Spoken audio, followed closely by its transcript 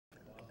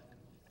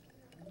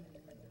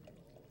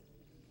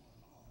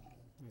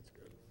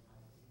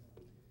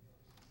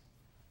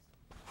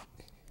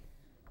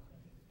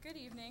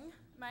evening.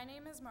 My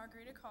name is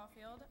Margarita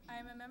Caulfield. I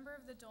am a member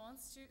of the Dole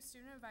Institute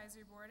Student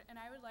Advisory Board,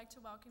 and I would like to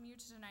welcome you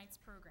to tonight's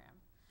program.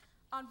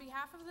 On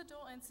behalf of the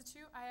Dole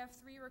Institute, I have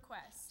 3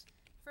 requests.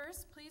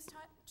 First, please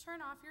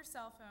turn off your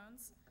cell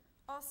phones.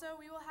 Also,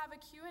 we will have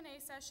a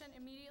Q&A session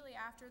immediately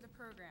after the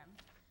program.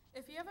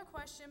 If you have a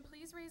question,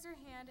 please raise your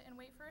hand and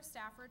wait for a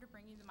staffer to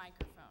bring you the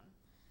microphone.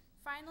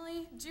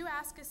 Finally, do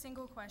ask a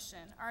single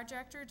question. Our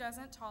director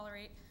doesn't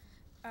tolerate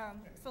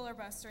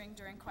filibustering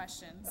during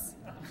questions.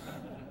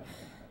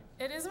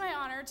 It is my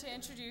honor to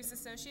introduce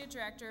Associate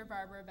Director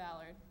Barbara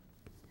Ballard.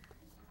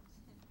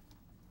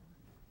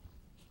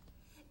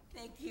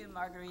 Thank you,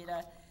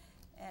 Margarita,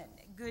 and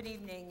good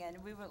evening,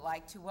 and we would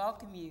like to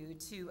welcome you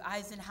to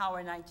Eisenhower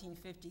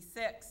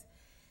 1956,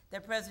 the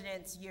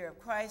President's Year of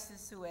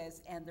Crisis,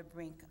 Suez, and the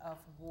Brink of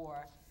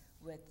War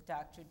with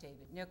Dr.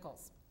 David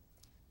Nichols.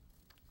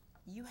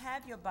 You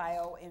have your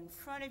bio in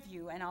front of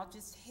you, and I'll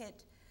just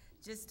hit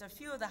just a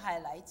few of the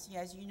highlights.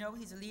 As you know,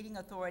 he's a leading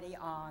authority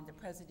on the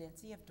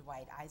presidency of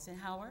Dwight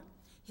Eisenhower.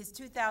 His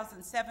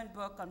 2007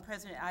 book on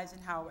President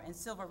Eisenhower and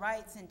civil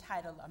rights,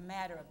 entitled A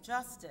Matter of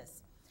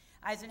Justice,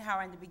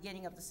 Eisenhower and the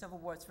Beginning of the Civil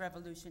Wars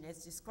Revolution,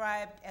 is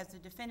described as the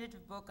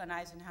definitive book on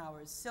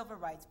Eisenhower's civil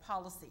rights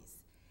policies.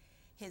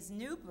 His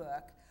new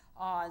book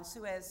on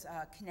Suez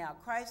Canal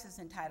crisis,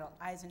 entitled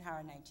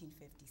Eisenhower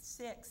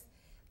 1956,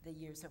 The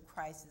Years of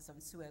Crisis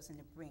on Suez and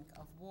the Brink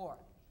of War.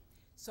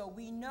 So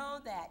we know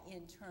that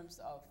in terms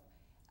of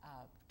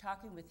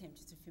talking with him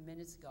just a few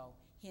minutes ago,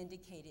 he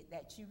indicated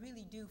that you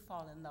really do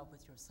fall in love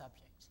with your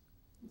subject,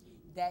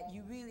 that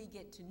you really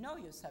get to know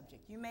your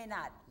subject. You may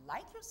not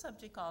like your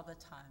subject all the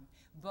time,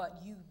 but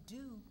you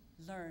do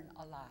learn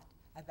a lot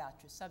about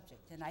your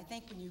subject. And I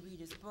think when you read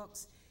his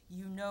books,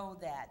 you know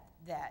that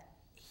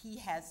he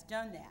has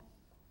done that.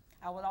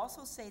 I will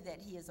also say that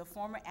he is a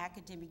former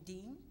academic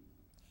dean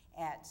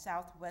at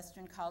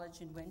Southwestern College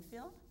in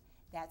Winfield.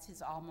 That's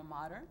his alma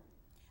mater.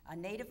 A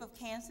native of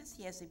Kansas,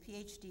 he has a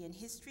PhD in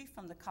history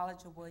from the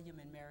College of William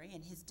and Mary,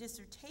 and his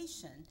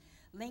dissertation,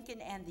 Lincoln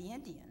and the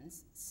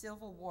Indians,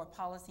 Civil War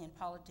Policy and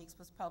Politics,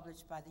 was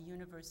published by the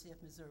University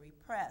of Missouri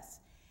Press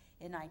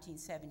in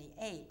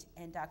 1978,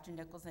 and Dr.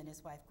 Nichols and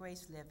his wife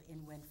Grace live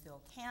in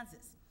Winfield,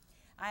 Kansas.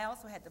 I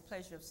also had the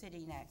pleasure of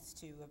sitting next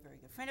to a very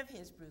good friend of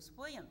his, Bruce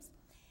Williams,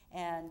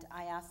 and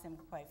I asked him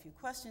quite a few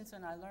questions,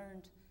 and I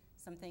learned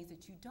some things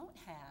that you don't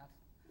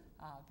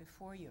have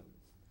before you.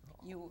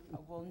 You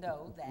will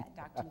know that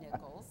Dr.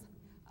 Nichols,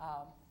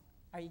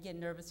 are you getting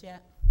nervous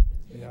yet?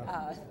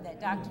 Yeah.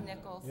 That Dr.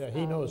 Nichols. Yeah,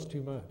 he knows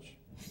too much.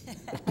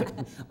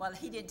 Well,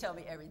 he didn't tell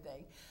me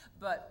everything,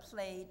 but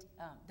played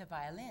the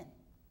violin.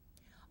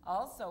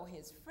 Also,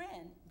 his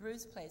friend,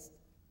 Bruce, plays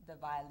the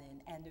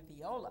violin and the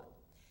viola.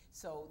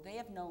 So they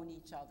have known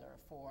each other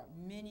for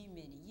many,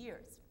 many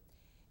years.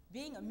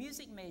 Being a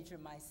music major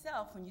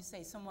myself, when you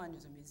say someone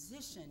is a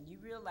musician, you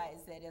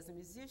realize that as a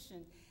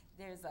musician,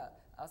 there's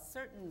a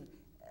certain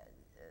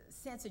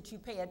sense that you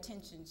pay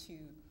attention to,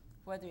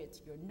 whether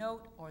it's your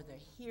note or the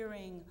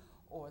hearing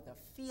or the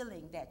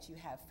feeling that you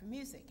have for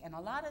music. And a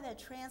lot of that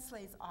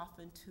translates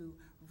often to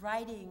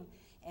writing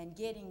and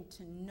getting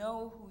to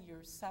know who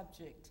your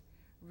subject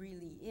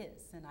really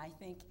is. And I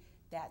think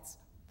that's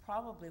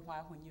probably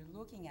why when you're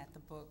looking at the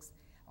books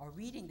or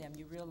reading them,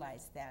 you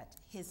realize that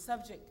his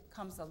subject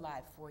comes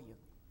alive for you.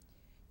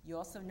 You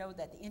also know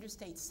that the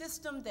interstate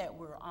system that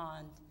we're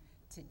on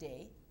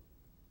today,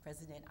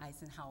 President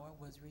Eisenhower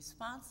was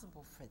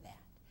responsible for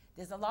that.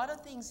 There's a lot of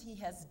things he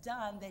has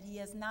done that he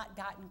has not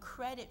gotten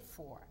credit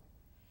for.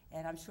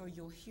 And I'm sure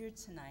you'll hear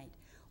tonight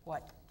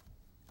what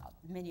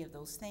many of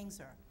those things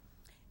are.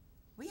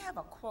 We have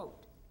a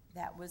quote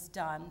that was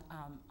done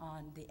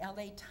on the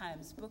LA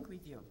Times book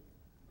review.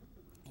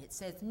 It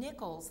says,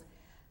 Nichols,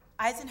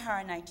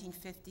 Eisenhower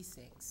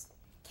 1956,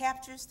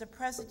 captures the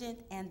president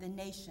and the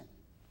nation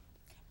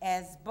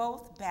as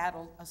both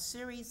battled a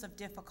series of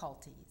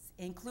difficulties,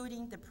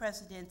 including the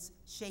president's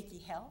shaky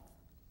health,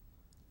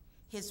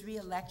 his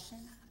re-election,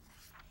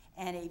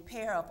 and a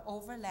pair of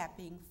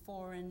overlapping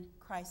foreign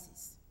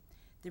crises.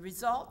 The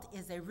result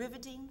is a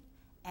riveting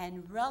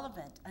and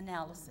relevant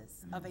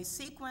analysis of a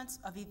sequence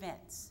of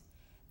events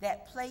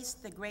that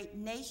placed the great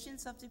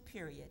nations of the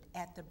period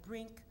at the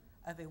brink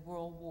of a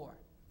world war.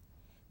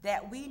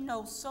 That we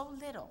know so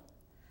little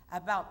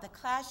about the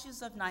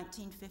clashes of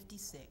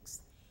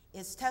 1956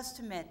 is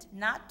testament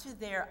not to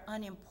their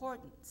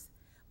unimportance,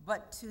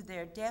 but to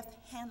their deft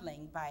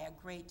handling by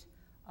a great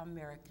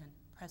American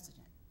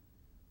president.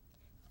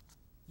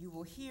 You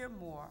will hear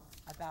more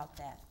about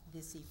that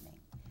this evening.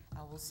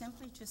 I will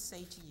simply just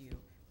say to you,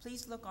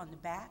 please look on the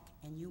back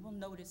and you will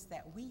notice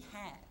that we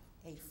have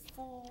a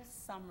full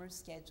summer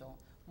schedule,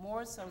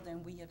 more so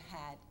than we have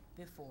had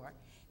before.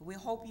 We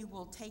hope you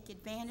will take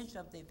advantage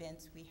of the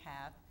events we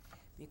have,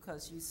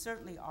 because you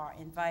certainly are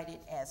invited,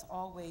 as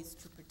always,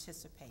 to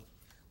participate.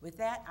 With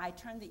that, I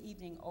turn the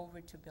evening over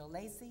to Bill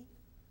Lacey,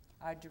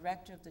 our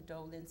director of the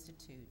Dole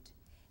Institute,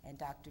 and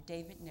Dr.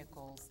 David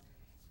Nichols,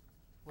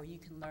 where you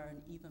can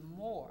learn even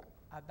more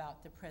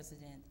about the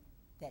president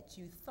that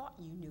you thought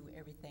you knew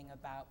everything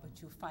about, but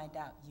you'll find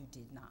out you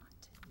did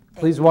not.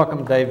 Please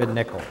welcome David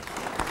Nichols.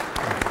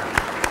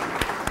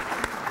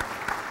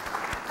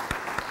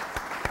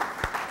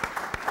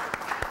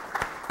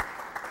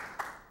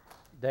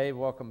 Dave,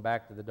 welcome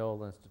back to the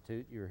Dole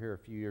Institute. You were here a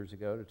few years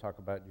ago to talk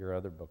about your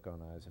other book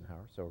on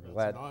Eisenhower, so we're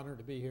glad. It's an honor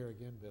to be here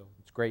again, Bill.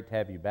 It's great to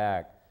have you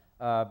back.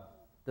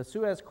 The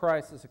Suez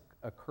crisis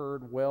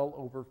occurred well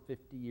over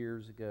 50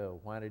 years ago.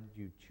 Why did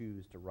you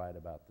choose to write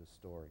about this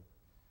story?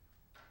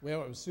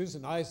 Well, it was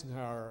Susan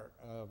Eisenhower,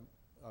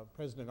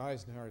 President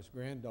Eisenhower's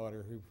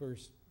granddaughter, who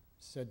first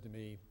said to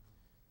me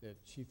that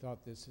she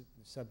thought this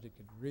subject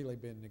had really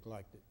been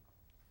neglected.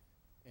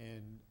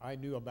 And I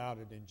knew about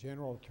it in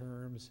general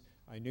terms.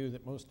 I knew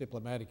that most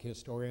diplomatic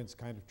historians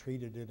kind of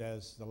treated it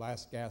as the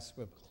last gasp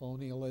of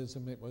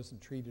colonialism. It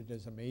wasn't treated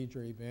as a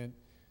major event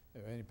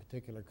of any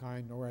particular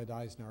kind, nor had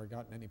Eisenhower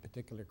gotten any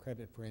particular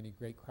credit for any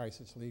great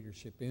crisis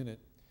leadership in it.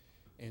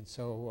 And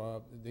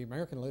so the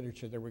American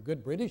literature, there were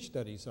good British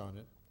studies on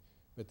it,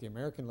 but the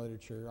American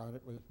literature on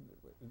it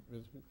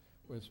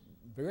was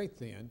very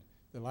thin.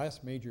 The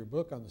last major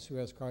book on the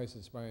Suez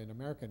crisis by an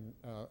American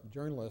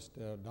journalist,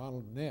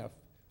 Donald Neff,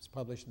 was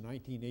published in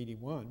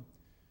 1981.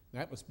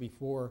 That was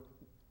before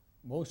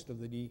most of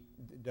the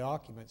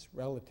documents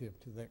relative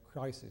to that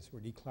crisis were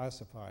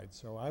declassified.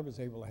 So I was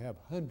able to have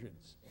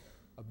hundreds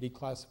of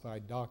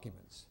declassified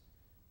documents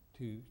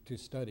to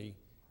study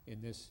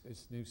in this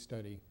new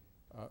study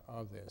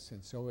of this.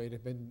 And so it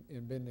had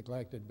been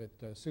neglected,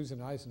 but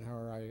Susan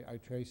Eisenhower I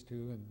traced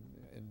to,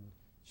 and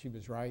she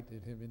was right,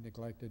 it had been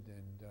neglected,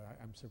 and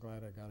I'm so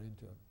glad I got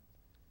into it.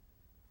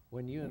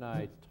 When you and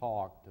I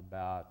talked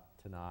about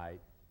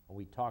tonight,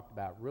 we talked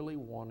about really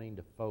wanting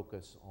to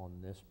focus on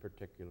this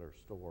particular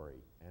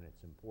story and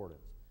its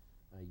importance.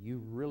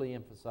 You really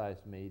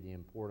emphasized to me the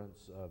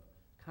importance of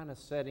kind of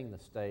setting the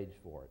stage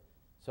for it.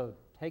 So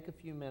take a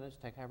few minutes,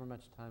 take however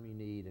much time you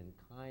need, and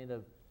kind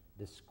of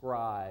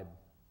describe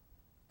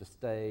the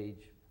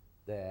stage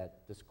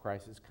that this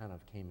crisis kind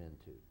of came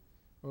into.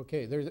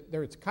 Okay,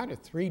 there's kind of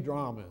three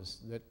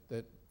dramas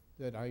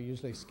that I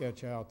usually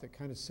sketch out that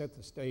kind of set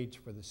the stage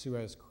for the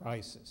Suez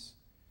crisis.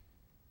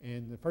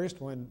 And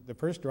the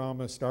first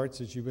drama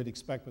starts as you would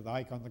expect with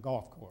Ike on the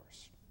golf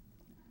course.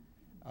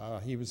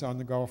 He was on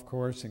the golf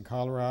course in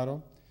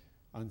Colorado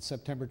on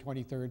September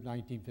 23rd,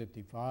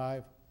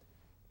 1955,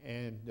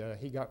 and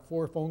he got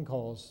 4 phone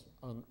calls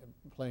on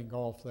playing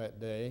golf that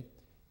day,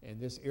 and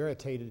this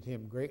irritated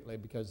him greatly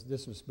because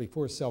this was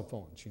before cell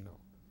phones, you know.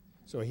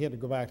 So he had to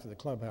go back to the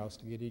clubhouse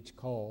to get each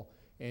call,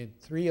 and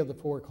 3 of the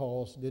 4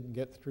 calls didn't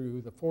get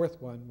through. The 4th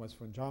one was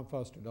from John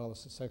Foster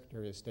Dulles, the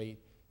Secretary of State.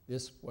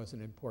 This was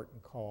an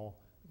important call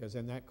because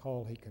in that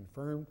call he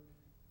confirmed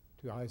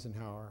to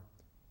Eisenhower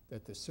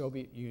that the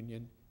Soviet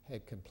Union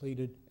had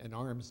completed an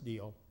arms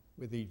deal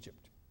with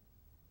Egypt.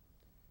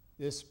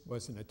 This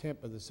was an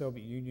attempt by the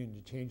Soviet Union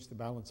to change the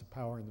balance of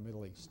power in the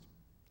Middle East.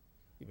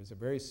 It was a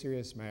very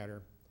serious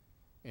matter,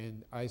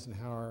 and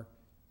Eisenhower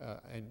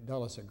and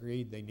Dulles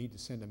agreed they need to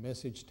send a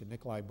message to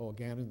Nikolai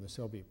Bulganin, the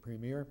Soviet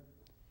premier,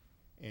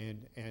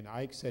 and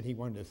Ike said he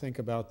wanted to think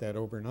about that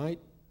overnight.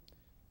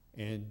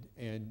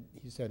 And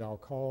he said, I'll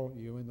call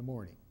you in the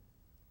morning.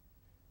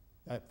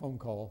 That phone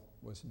call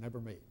was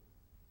never made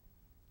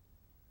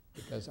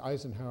because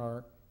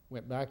Eisenhower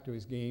went back to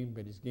his game,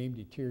 but his game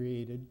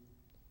deteriorated.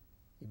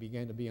 He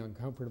began to be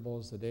uncomfortable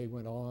as the day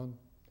went on.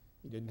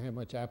 He didn't have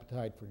much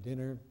appetite for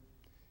dinner.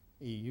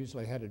 He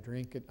usually had a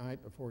drink at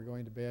night before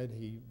going to bed.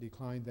 He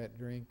declined that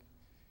drink.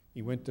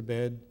 He went to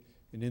bed,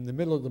 and in the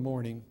middle of the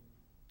morning,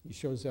 he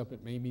shows up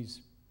at Mamie's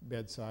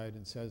bedside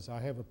and says,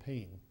 I have a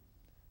pain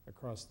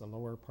across the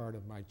lower part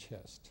of my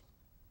chest.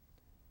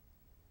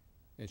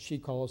 And she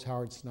calls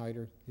Howard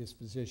Snyder, his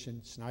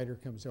physician. Snyder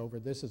comes over.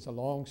 This is a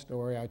long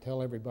story. I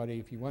tell everybody,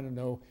 if you want to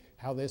know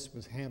how this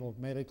was handled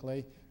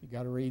medically, you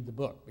got to read the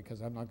book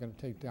because I'm not going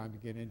to take time to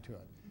get into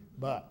it.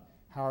 But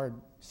Howard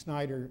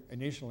Snyder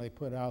initially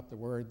put out the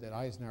word that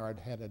Eisenhower had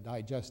had a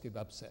digestive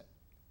upset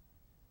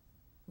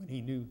when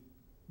he knew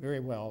very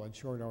well in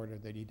short order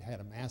that he'd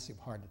had a massive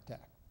heart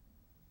attack.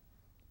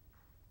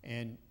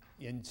 And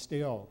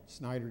still,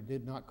 Snyder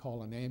did not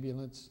call an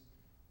ambulance.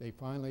 They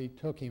finally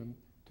took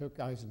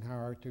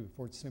Eisenhower to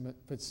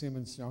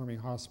Fitzsimmons Army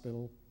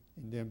Hospital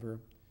in Denver,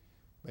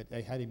 but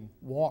they had him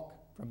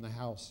walk from the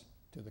house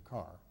to the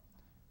car,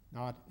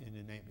 not in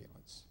an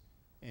ambulance.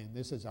 And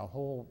this is a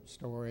whole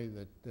story,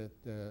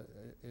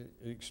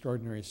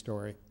 extraordinary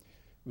story.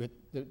 But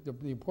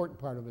the important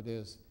part of it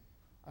is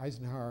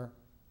Eisenhower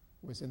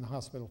was in the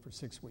hospital for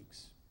 6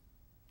 weeks.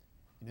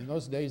 And in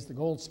those days, the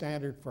gold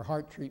standard for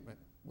heart treatment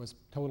was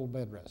total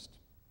bed rest.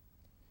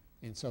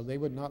 And so they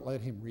would not let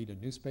him read a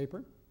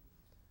newspaper.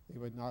 They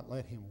would not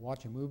let him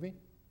watch a movie.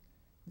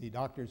 The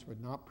doctors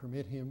would not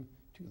permit him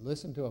to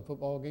listen to a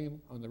football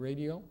game on the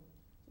radio,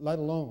 let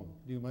alone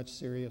do much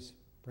serious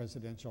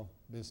presidential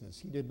business.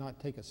 He did not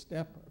take a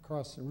step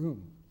across the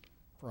room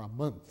for a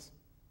month.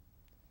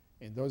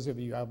 And those of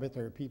you, I bet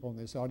there are people in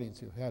this audience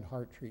who had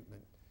heart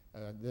treatment.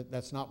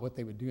 That's not what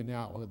they would do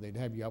now. They'd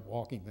have you up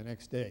walking the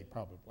next day,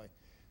 probably.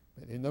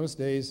 But in those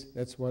days,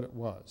 that's what it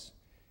was.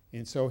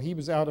 And so he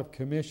was out of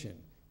commission.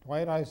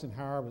 Dwight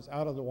Eisenhower was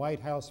out of the White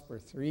House for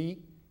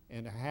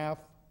 3.5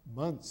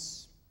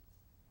 months,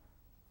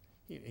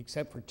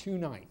 except for 2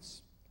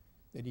 nights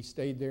that he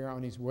stayed there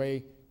on his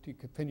way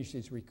to finish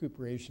his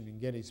recuperation in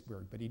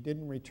Gettysburg. But he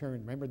didn't return.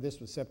 Remember, this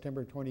was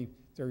September 23rd,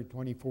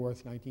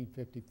 24th,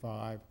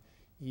 1955.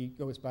 He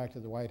goes back to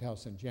the White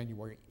House on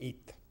January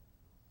 8th,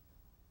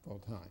 full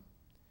time.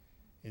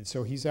 And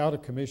so he's out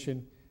of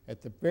commission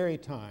at the very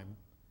time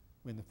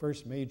when the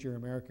first major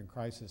American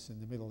crisis in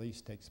the Middle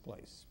East takes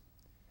place.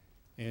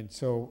 And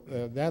so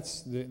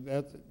that's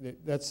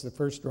the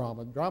first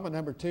drama. Drama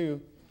number 2,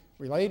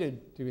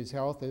 related to his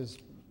health, is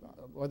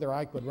whether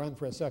Ike would run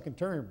for a second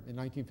term in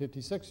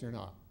 1956 or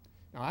not.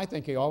 Now, I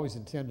think he always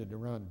intended to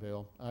run,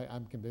 Bill.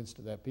 I'm convinced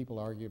of that. People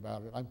argue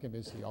about it. I'm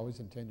convinced he always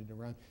intended to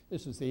run.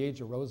 This was the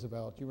age of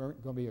Roosevelt. You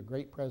weren't going to be a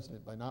great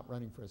president by not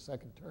running for a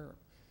second term.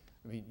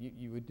 I mean,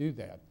 you would do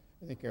that.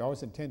 I think he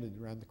always intended to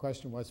run. The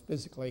question was,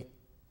 physically,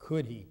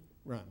 could he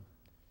run?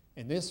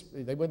 And this,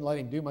 they wouldn't let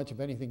him do much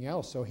of anything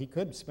else, so he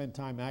could spend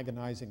time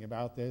agonizing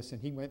about this,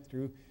 and he went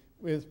through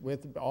with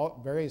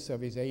various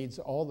of his aides,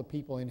 all the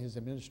people in his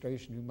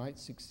administration who might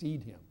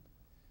succeed him.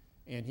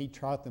 And he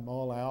trot them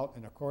all out,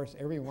 and of course,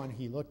 everyone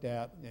he looked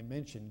at and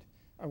mentioned,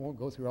 I won't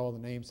go through all the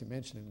names and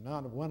mention them,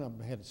 not one of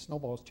them had a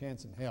snowball's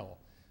chance in hell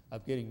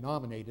of getting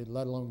nominated,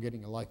 let alone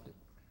getting elected,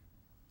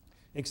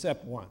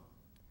 except one.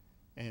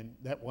 And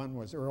that one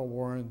was Earl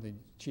Warren, the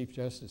Chief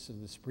Justice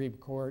of the Supreme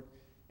Court,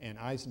 and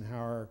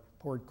Eisenhower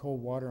poured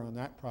cold water on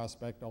that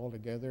prospect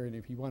altogether. And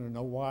if you want to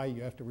know why,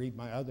 you have to read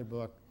my other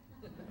book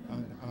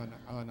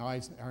on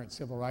Eisenhower and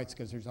civil rights,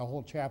 because there's a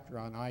whole chapter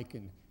on Ike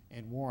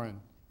and Warren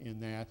in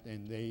that,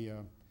 and they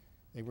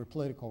were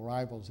political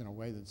rivals in a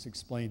way that's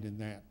explained in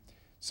that.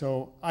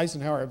 So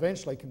Eisenhower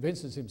eventually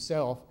convinces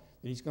himself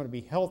that he's going to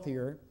be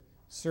healthier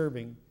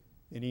serving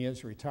than he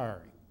is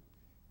retiring.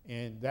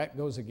 And that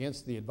goes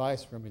against the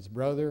advice from his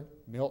brother,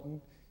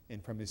 Milton,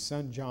 and from his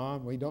son,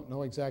 John. We don't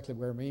know exactly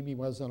where Mamie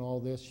was on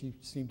all this. She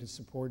seemed to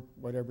support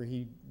whatever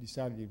he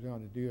decided he was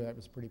going to do. That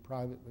was pretty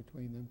private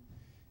between them.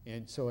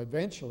 And so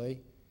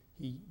eventually,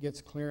 he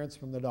gets clearance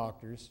from the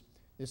doctors.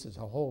 This is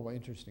a whole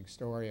interesting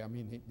story. I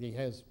mean, he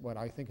has what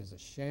I think is a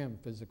sham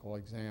physical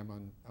exam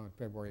on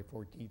February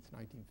 14th,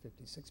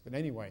 1956. But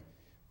anyway,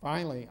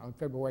 finally, on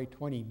February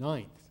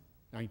 29th,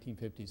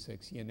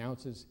 1956, he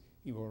announces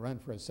he will run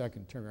for a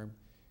second term,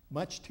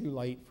 much too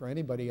late for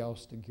anybody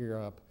else to gear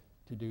up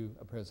to do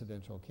a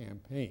presidential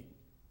campaign.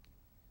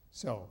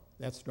 So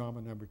that's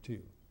drama number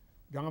 2.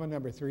 Drama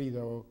number 3,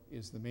 though,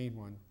 is the main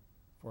one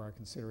for our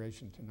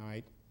consideration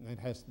tonight, and that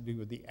has to do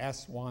with the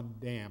Aswan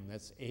Dam.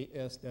 That's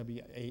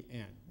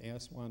A-S-W-A-N, the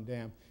Aswan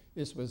Dam.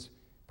 This was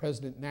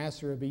President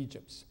Nasser of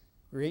Egypt's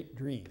great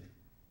dream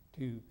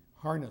to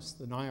harness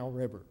the Nile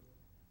River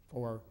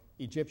for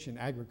Egyptian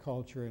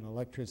agriculture and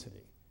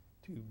electricity,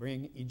 to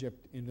bring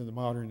Egypt into the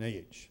modern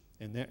age.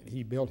 And that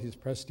he built his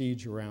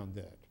prestige around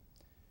that.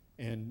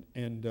 And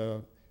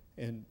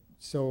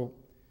so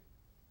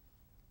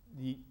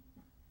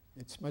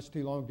it's much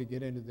too long to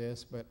get into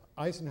this, but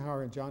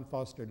Eisenhower and John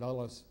Foster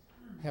Dulles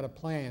had a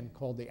plan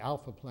called the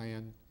Alpha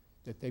Plan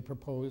that they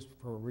proposed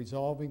for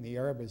resolving the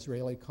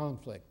Arab-Israeli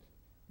conflict.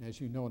 And as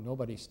you know,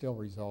 nobody still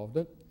resolved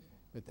it,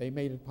 but they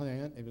made a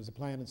plan. It was a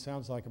plan that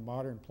sounds like a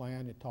modern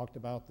plan. It talked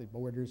about the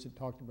borders, it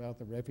talked about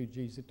the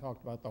refugees, it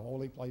talked about the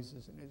holy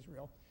places in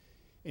Israel.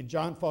 And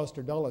John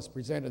Foster Dulles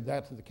presented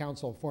that to the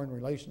Council of Foreign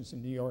Relations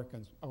in New York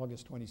on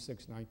August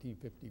 26,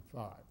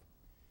 1955.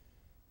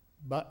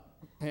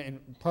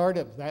 And part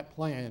of that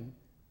plan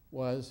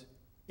was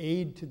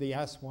aid to the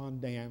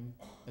Aswan Dam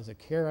as a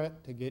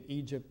carrot to get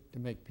Egypt to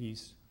make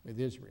peace with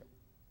Israel.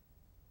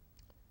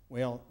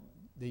 Well,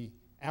 the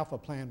Alpha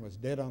Plan was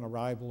dead on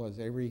arrival, as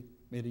every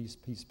Mideast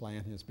peace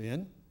plan has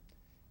been.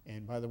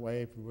 And by the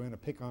way, if we're going to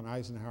pick on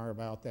Eisenhower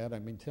about that, I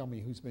mean, tell me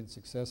who's been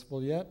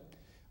successful yet.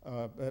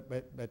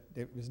 But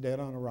it was dead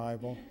on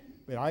arrival.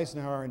 But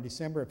Eisenhower, in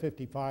December of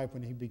 '55,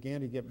 when he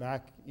began to get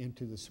back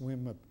into the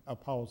swim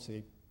of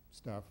policy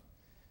stuff,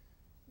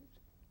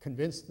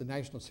 convinced the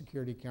National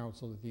Security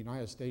Council that the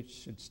United States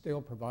should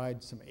still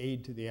provide some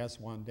aid to the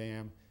Aswan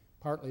Dam,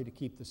 partly to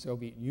keep the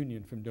Soviet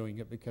Union from doing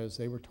it because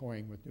they were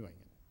toying with doing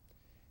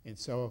it. And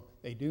so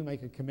they do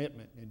make a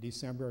commitment in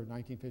December of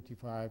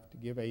 1955 to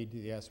give aid to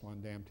the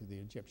Aswan Dam to the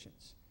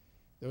Egyptians.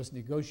 Those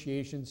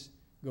negotiations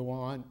go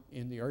on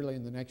early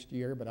in the next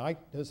year, but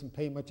Ike doesn't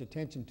pay much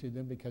attention to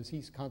them because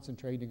he's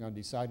concentrating on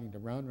deciding to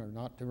run or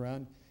not to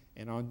run,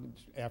 and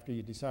after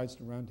he decides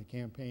to run, to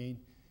campaign,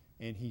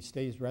 and he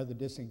stays rather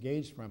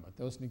disengaged from it.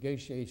 Those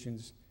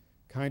negotiations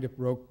kind of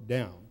broke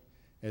down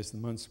as the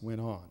months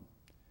went on.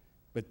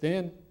 But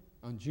then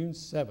on June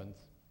 7th,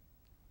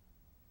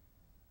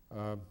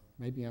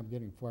 maybe I'm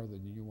getting farther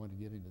than you want to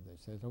get into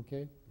this. Is that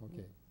okay?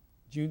 Okay.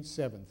 June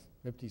 7th,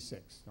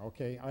 '56.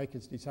 Okay, Ike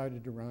has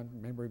decided to run.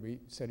 Remember, we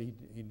said he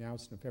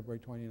announced on February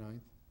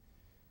 29th.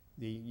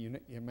 The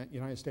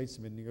United States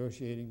have been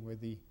negotiating with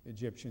the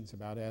Egyptians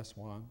about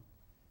Aswan,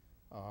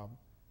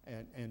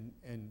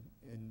 and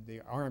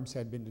the arms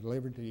had been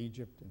delivered to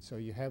Egypt, and so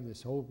you have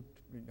this whole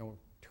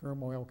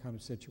turmoil kind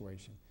of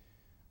situation.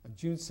 On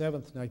June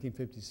 7th,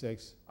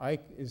 1956,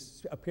 Ike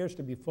appears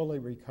to be fully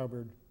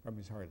recovered from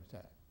his heart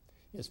attack.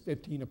 He has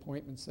 15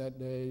 appointments that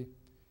day,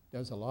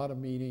 does a lot of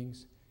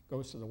meetings,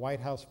 goes to the White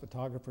House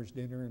photographers'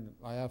 dinner and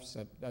laughs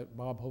at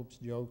Bob Hope's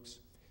jokes,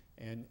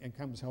 and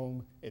comes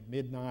home at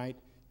midnight,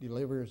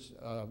 delivers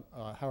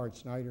Howard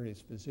Snyder,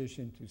 his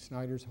physician, to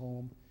Snyder's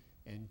home,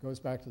 and goes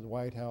back to the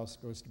White House,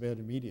 goes to bed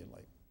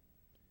immediately.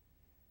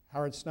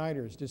 Howard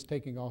Snyder is just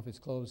taking off his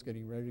clothes,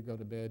 getting ready to go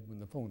to bed when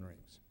the phone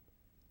rings.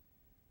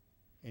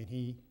 And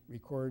he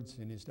records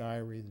in his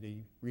diary that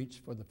he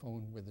reached for the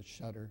phone with a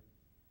shudder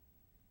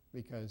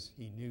because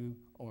he knew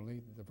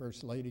only the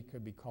First Lady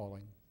could be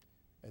calling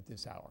at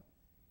this hour.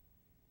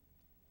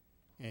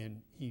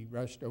 And he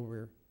rushed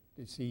over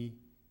to see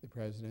the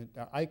president.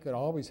 Now, Ike had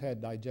always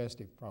had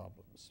digestive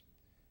problems.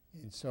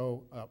 And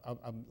so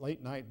a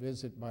late night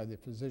visit by the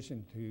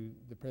physician to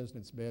the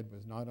president's bed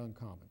was not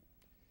uncommon.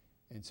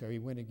 And so he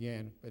went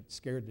again, but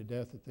scared to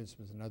death that this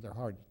was another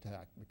heart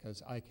attack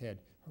because Ike had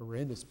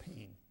horrendous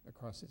pain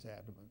across his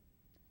abdomen.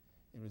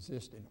 It was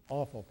just an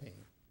awful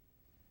pain.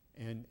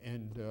 And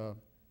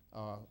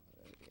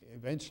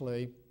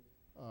eventually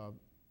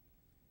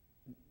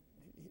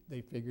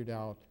they figured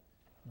out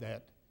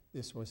that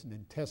this was an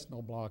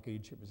intestinal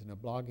blockage. It was a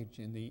blockage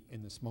in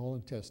the small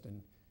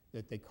intestine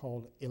that they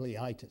called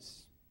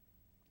ileitis.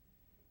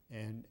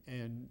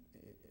 And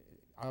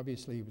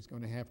obviously he was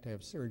going to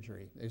have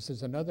surgery. This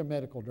is another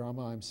medical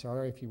drama. I'm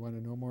sorry, if you want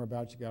to know more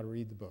about it, you got to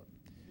read the book.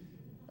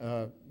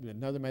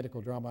 Another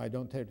medical drama I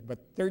don't take, but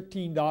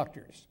 13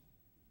 doctors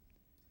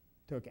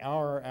took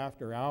hour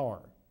after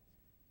hour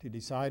to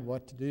decide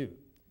what to do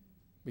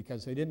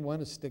because they didn't want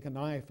to stick a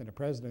knife in a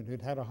president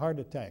who'd had a heart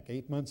attack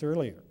 8 months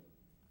earlier.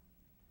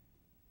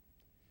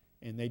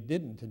 And they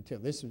didn't until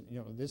this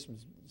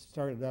was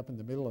started up in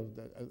the middle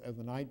of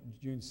the night,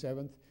 June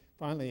 7th.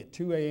 Finally, at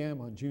 2 a.m.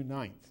 on June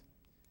 9th,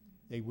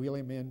 they wheel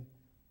him in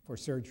for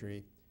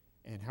surgery.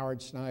 And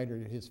Howard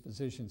Snyder, his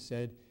physician,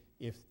 said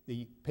if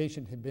the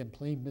patient had been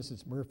plain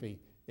Mrs. Murphy,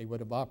 they would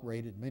have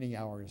operated many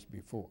hours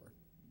before.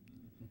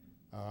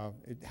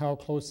 How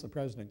close the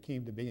president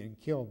came to being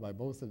killed by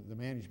both of the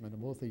management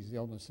of both these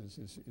illnesses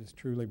is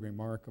truly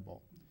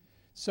remarkable.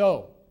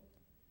 So,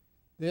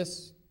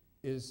 this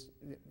is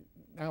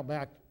now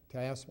back to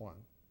Aswan,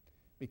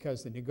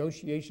 because the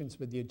negotiations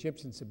with the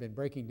Egyptians have been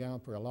breaking down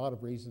for a lot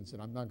of reasons,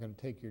 and I'm not going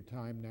to take your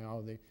time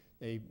now.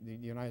 The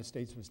United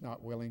States was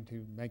not willing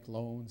to make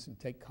loans and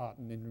take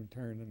cotton in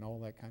return and all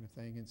that kind of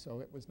thing, and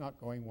so it was not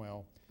going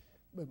well.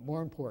 But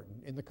more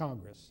important, in the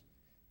Congress,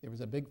 there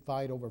was a big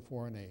fight over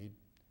foreign aid,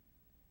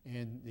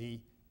 and the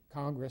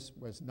Congress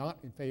was not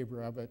in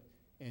favor of it,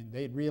 and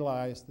they'd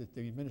realized that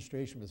the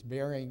administration was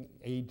burying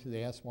aid to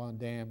the Aswan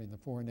Dam in the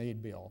foreign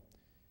aid bill.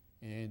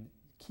 And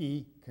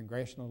key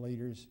congressional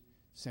leaders,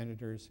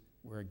 senators,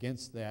 were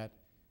against that,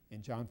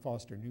 and John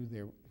Foster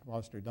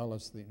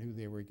Dulles knew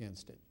they were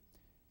against it.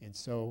 And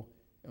so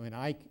when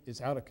Ike is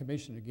out of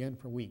commission again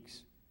for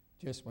weeks,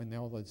 just when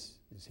all this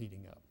is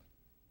heating up.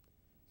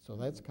 So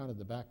that's kind of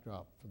the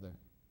backdrop for the.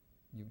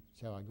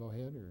 Shall I go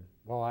ahead or?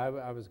 Well,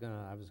 I was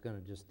gonna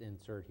just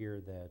insert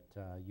here that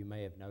you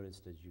may have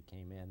noticed as you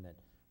came in that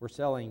we're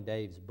selling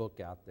Dave's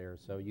book out there,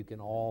 so you can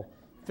all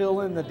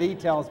fill in the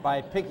details by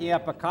picking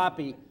up a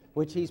copy,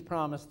 which he's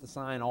promised to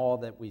sign all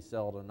that we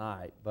sell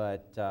tonight.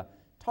 But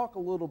talk a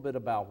little bit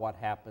about what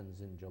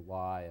happens in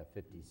July of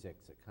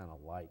 '56 that kind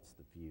of lights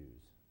the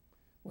fuse.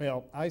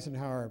 Well,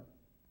 Eisenhower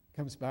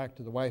comes back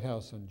to the White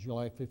House on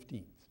July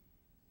 15th.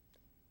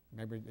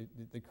 Remember,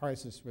 the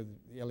crisis with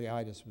the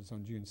ileitis was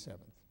on June 7th.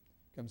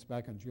 Comes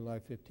back on July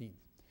 15th.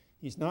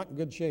 He's not in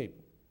good shape.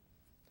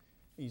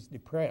 He's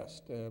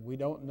depressed. We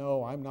don't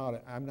know. I'm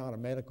not a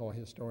medical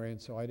historian,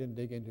 so I didn't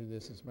dig into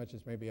this as much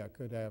as maybe I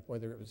could have,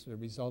 whether it was a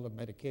result of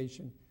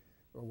medication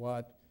or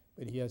what,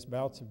 but he has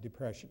bouts of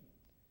depression,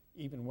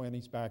 even when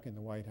he's back in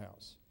the White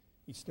House.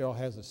 He still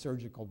has a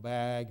surgical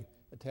bag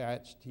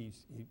attached.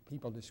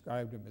 People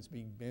described him as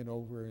being bent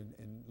over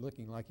and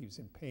looking like he was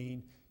in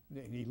pain.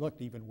 And he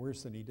looked even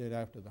worse than he did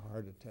after the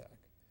heart attack.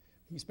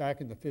 He's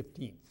back in the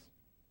 15th.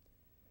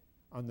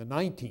 On the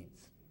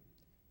 19th,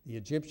 the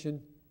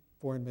Egyptian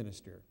foreign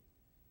minister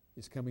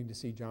is coming to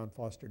see John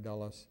Foster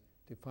Dulles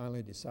to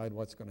finally decide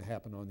what's going to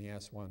happen on the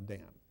Aswan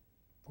Dam,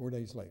 4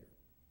 days later.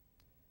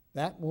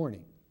 That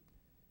morning,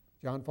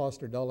 John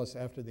Foster Dulles,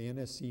 after the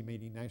NSC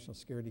meeting, National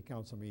Security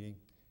Council meeting,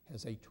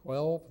 has a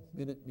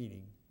 12-minute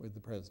meeting with the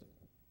president.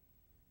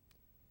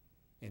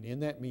 And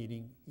in that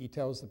meeting, he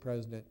tells the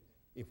president,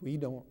 if we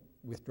don't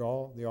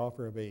withdraw the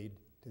offer of aid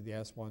to the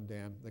Aswan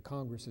Dam, the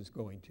Congress is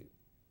going to.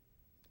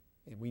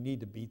 And we need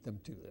to beat them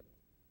to it.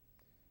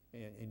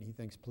 And he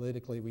thinks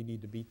politically we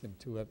need to beat them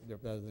to it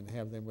rather than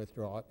have them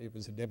withdraw it. It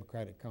was a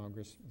Democratic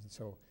Congress. And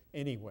so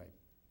anyway.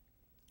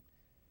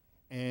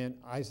 And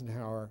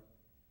Eisenhower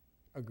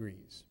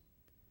agrees.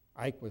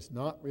 Ike was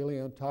not really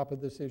on top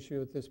of this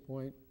issue at this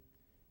point.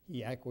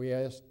 He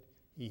acquiesced.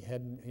 He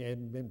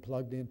hadn't been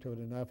plugged into it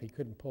enough. He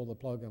couldn't pull the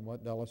plug on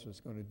what Dulles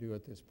was going to do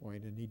at this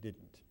point, and he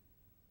didn't.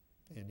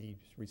 And he's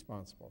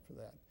responsible for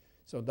that.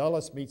 So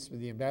Dulles meets with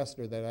the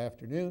ambassador that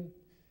afternoon,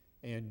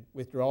 and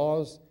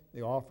withdraws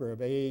the offer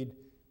of aid,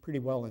 pretty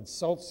well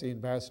insults the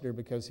ambassador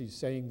because he's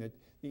saying that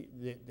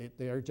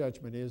their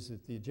judgment is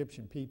that the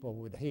Egyptian people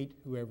would hate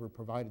whoever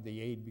provided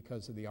the aid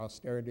because of the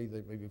austerity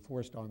that would be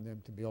forced on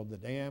them to build the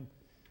dam,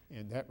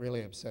 and that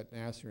really upset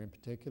Nasser in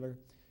particular,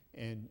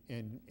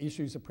 and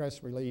issues a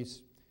press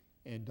release,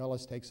 and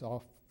Dulles takes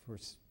off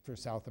for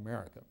South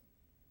America.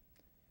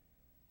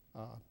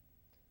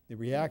 The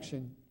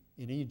reaction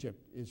in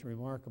Egypt is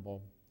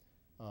remarkable.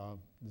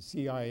 The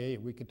CIA,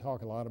 we could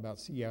talk a lot about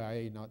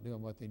CIA not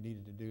doing what they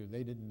needed to do.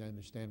 They didn't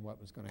understand what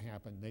was going to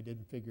happen. They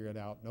didn't figure it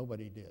out.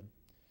 Nobody did.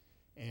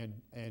 And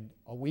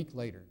a week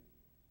later,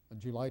 on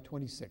July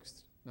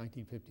 26th,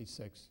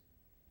 1956,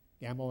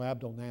 Gamal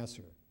Abdel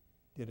Nasser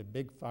did a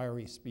big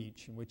fiery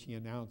speech in which he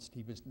announced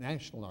he was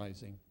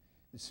nationalizing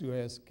the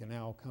Suez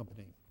Canal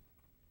Company.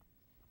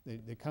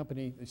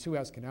 The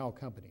Suez Canal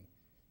Company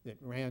that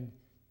ran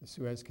the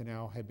Suez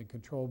Canal had been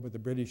controlled by the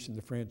British and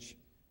the French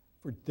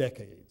for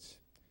decades.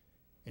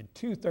 And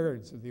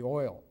 2/3 of the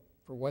oil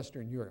for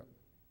Western Europe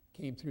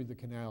came through the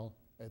canal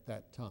at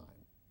that time.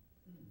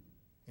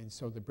 And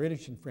so the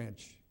British and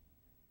French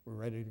were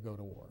ready to go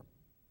to war.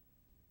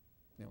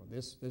 You know,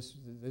 this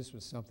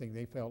was something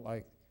they felt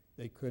like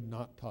they could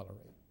not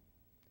tolerate.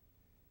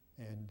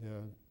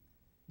 And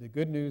the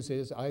good news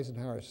is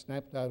Eisenhower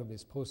snapped out of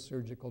his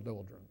post-surgical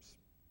doldrums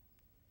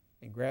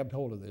and grabbed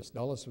hold of this.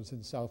 Dulles was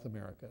in South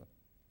America,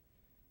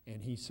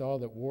 and he saw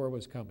that war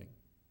was coming.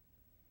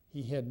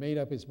 He had made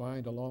up his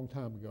mind a long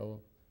time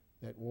ago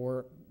that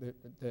war,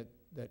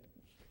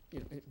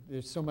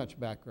 there's so much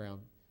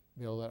background,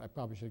 Bill, that I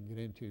probably shouldn't get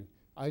into.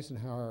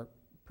 Eisenhower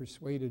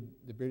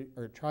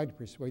tried to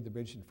persuade the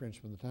British and French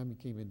from the time he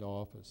came into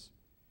office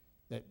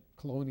that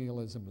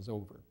colonialism was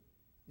over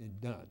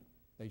and done.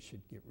 They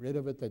should get rid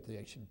of it, that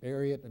they should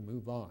bury it and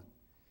move on.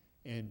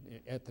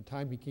 And at the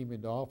time he came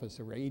into office,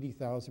 there were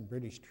 80,000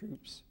 British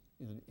troops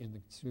in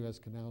the Suez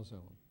Canal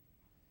zone.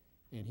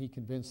 And he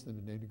convinced them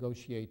to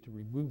negotiate to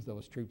remove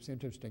those troops.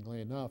 Interestingly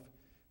enough,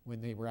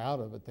 when they were out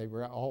of it, they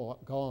were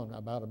all gone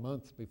about a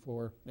month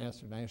before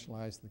Nasser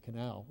nationalized the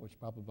canal, which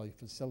probably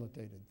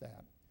facilitated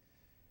that.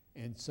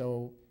 And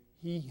so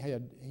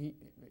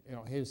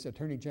his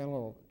attorney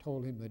general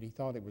told him that he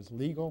thought it was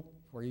legal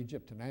for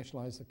Egypt to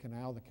nationalize the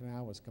canal. The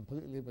canal was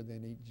completely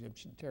within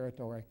Egyptian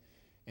territory.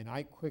 And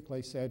I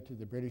quickly said to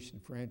the British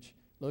and French,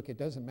 look, it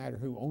doesn't matter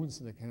who owns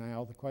the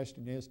canal. The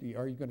question is,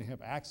 are you going to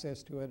have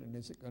access to it, and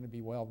is it going to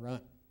be well run?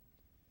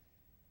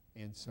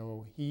 And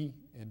so he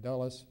and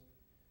Dulles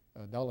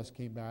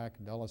came back,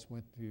 and Dulles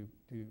went to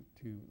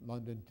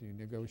London to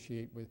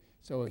negotiate with.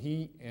 So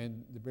he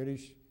and the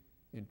British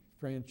and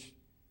French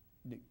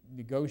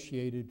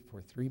negotiated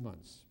for 3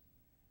 months,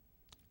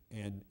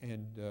 and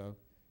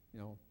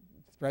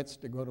threats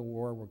to go to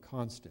war were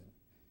constant,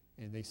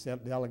 and they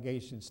sent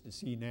delegations to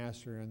see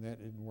Nasser, and that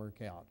didn't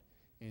work out.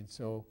 And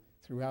so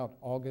throughout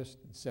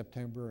August and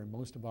September and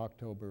most of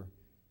October,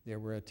 there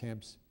were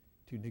attempts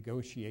to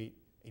negotiate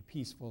a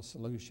peaceful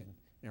solution.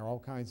 There are all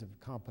kinds of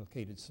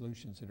complicated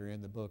solutions that are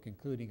in the book,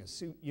 including a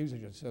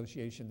users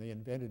association. They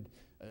invented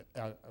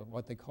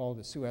what they called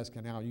the Suez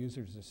Canal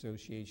Users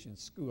Association,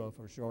 SCUA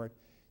for short,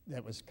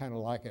 that was kind of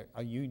like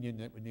a union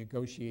that would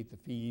negotiate the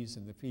fees,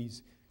 and the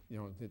fees,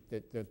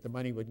 that the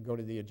money wouldn't go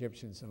to the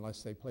Egyptians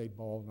unless they played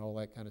ball and all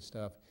that kind of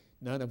stuff.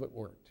 None of it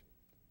worked.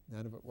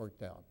 None of it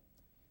worked out.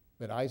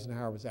 But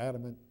Eisenhower was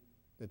adamant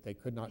that they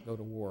could not go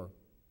to war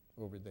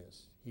over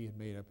this. He had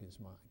made up his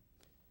mind.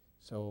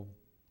 So,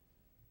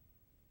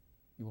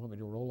 you want me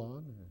to roll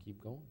on? Or?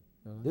 Keep going.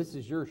 This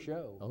is your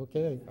show.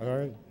 Okay, all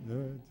right.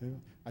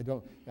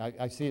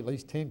 I see at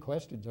least 10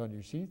 questions on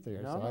your sheet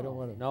there, so I don't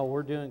want to. No,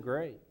 we're doing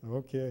great.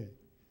 Okay.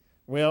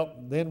 Well,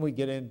 then we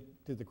get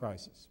into the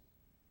crisis.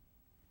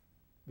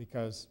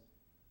 Because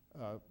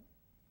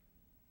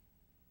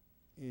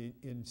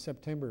in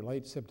September,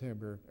 late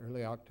September,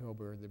 early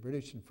October, the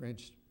British and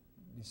French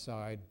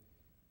decide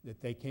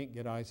that they can't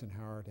get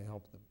Eisenhower to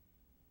help them.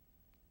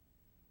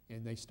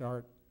 And they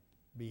start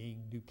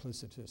being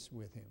duplicitous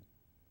with him.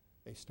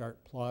 They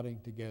start plotting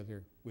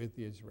together with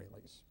the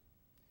Israelis.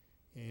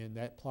 And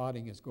that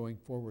plotting is going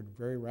forward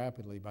very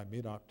rapidly by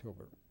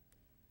mid-October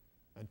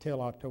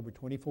until October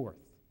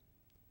 24th,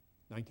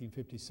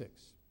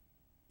 1956,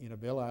 in a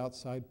villa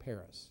outside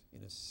Paris,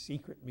 in a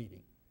secret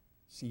meeting.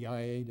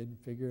 CIA didn't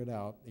figure it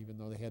out, even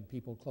though they had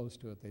people close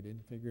to it, they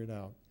didn't figure it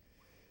out.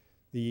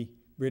 The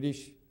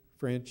British,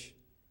 French,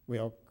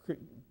 well, to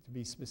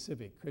be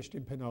specific,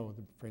 Christian Pinot,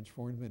 the French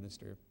foreign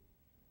minister,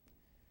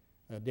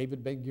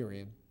 David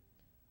Ben-Gurion,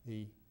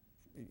 the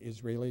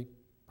Israeli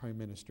prime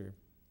minister,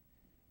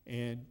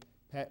 and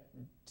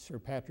Sir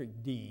Patrick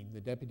Deane,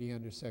 the deputy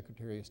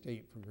undersecretary of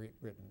state for Great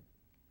Britain,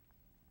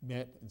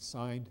 met and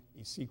signed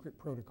a secret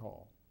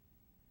protocol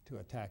to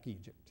attack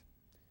Egypt.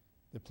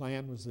 The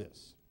plan was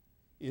this: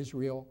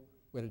 Israel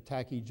would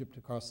attack Egypt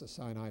across the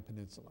Sinai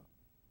Peninsula.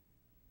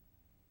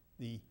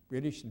 The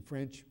British and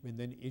French would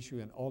then issue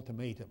an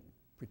ultimatum,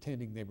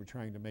 pretending they were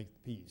trying to make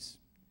peace,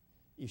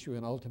 issue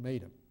an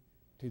ultimatum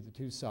to the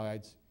two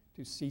sides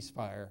to cease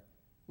fire,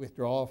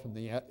 withdraw from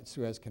the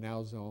Suez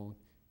Canal zone,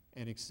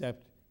 and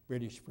accept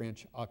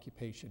British-French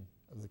occupation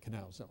of the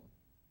Canal Zone.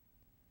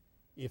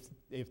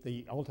 If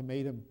the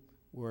ultimatum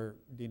were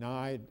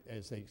denied,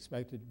 as they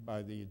expected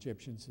by the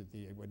Egyptians, that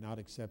they would not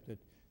accept it,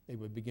 they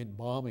would begin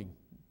bombing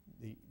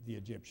the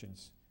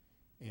Egyptians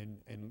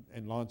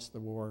and launch the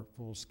war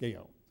full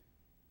scale.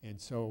 And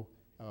so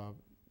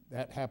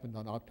that happened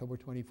on October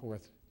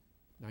 24th,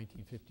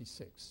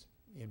 1956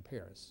 in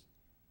Paris.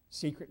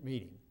 Secret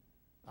meeting.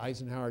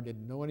 Eisenhower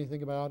didn't know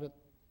anything about it.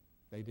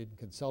 They didn't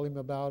consult him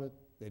about it.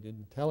 They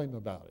didn't tell him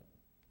about it.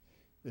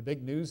 The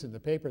big news in the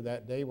paper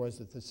that day was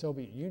that the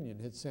Soviet Union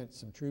had sent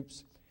some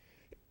troops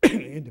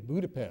into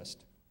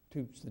Budapest,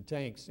 troops and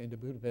tanks into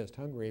Budapest,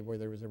 Hungary, where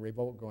there was a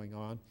revolt going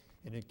on,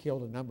 and it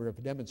killed a number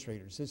of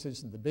demonstrators. This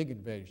isn't the big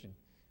invasion,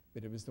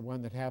 but it was the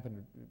one that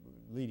happened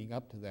leading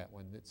up to that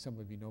one, that some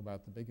of you know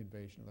about the big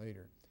invasion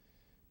later.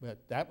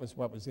 But that was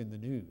what was in the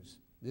news.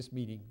 This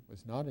meeting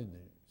was not in the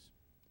news.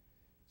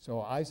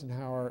 So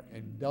Eisenhower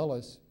and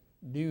Dulles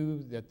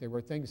knew that there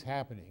were things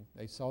happening.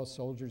 They saw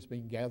soldiers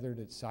being gathered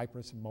at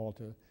Cyprus and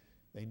Malta.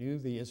 They knew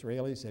the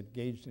Israelis had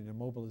engaged in a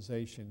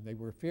mobilization. They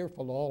were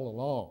fearful all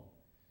along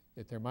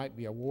that there might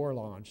be a war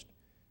launched,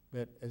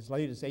 but as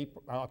late as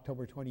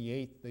October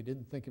 28th, they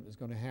didn't think it was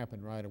going to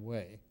happen right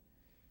away.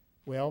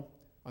 Well,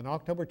 on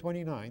October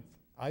 29th,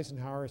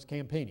 Eisenhower is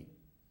campaigning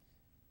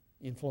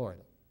in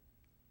Florida,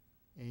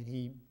 and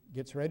he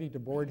gets ready to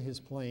board his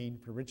plane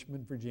for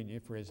Richmond, Virginia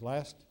for his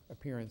last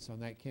appearance on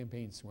that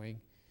campaign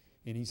swing,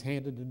 and he's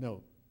handed a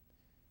note.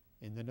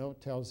 And the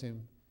note tells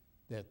him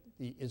that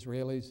the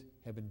Israelis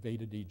have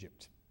invaded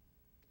Egypt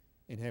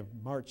and have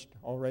marched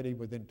already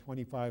within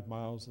 25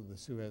 miles of the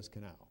Suez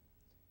Canal.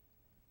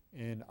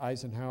 And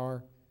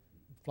Eisenhower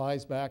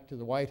flies back to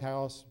the White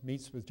House,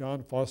 meets with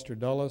John Foster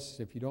Dulles.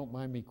 If you don't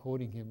mind me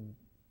quoting him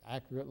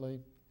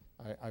accurately,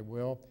 I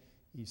will.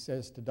 He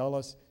says to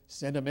Dulles,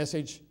 send a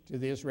message to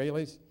the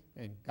Israelis,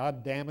 and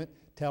God damn it,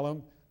 tell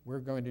them we're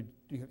going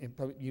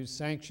to use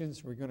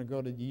sanctions, we're going to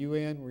go to the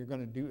UN, we're going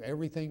to do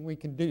everything we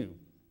can do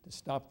to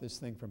stop this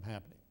thing from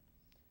happening.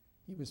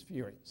 He was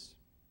furious.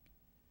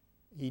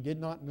 He did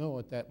not know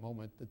at that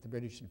moment that the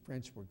British and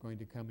French were going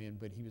to come in,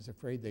 but he was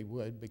afraid they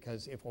would,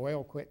 because if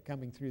oil quit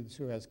coming through the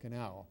Suez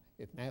Canal,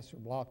 if Nasser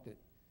blocked it,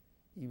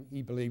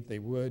 he believed they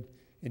would,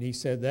 and he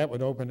said that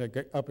would open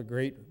up a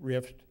great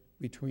rift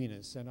between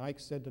us. And Ike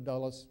said to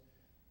Dulles,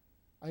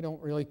 I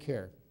don't really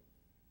care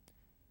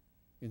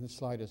in the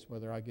slightest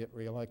whether I get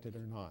reelected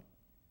or not.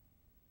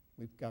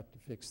 We've got to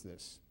fix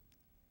this.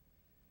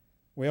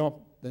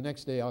 Well, the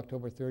next day,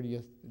 October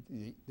 30th,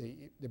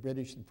 the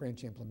British and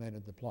French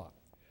implemented the plot.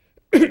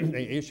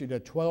 They issued a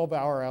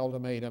 12-hour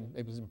ultimatum.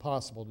 It was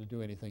impossible to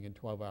do anything in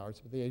 12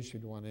 hours, but they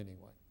issued one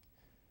anyway.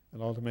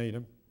 An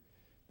ultimatum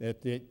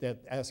that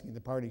asking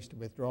the parties to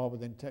withdraw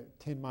within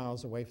 10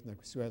 miles away from the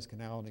Suez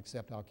Canal and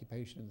accept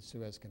occupation of the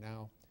Suez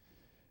Canal.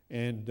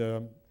 And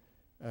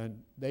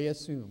they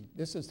assumed,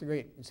 this is the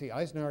great, you see,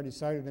 Eisenhower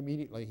decided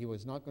immediately he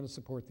was not going to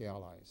support the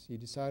Allies. He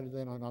decided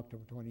then on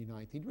October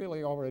 29th. He'd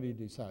really already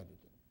decided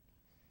it.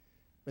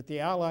 But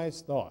the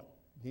Allies thought,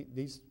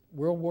 these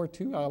World War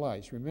II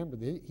Allies, remember,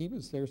 he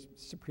was their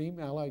supreme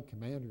Allied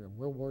commander in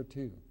World War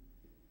II.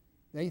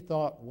 They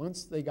thought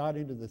once they got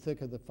into the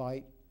thick of the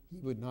fight, he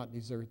would not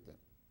desert them.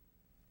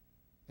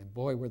 And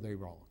boy, were they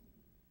wrong.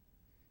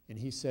 And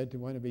he said to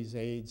one of his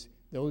aides,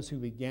 those who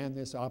began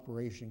this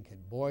operation can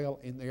boil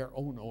in their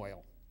own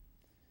oil.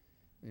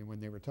 And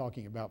when they were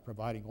talking about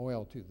providing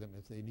oil to them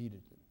if they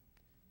needed it.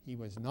 He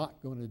was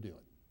not going to do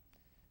it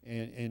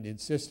and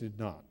insisted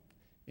not.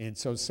 And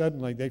so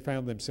suddenly they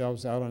found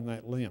themselves out on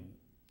that limb.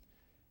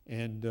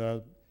 And,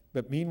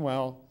 but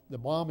meanwhile, the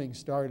bombing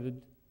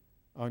started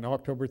on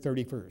October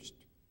 31st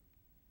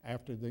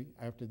after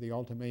the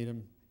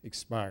ultimatum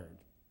expired.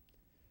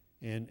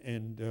 And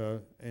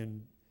a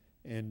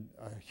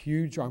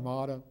huge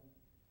armada,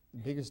 the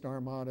biggest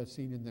armada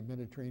seen in the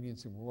Mediterranean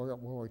since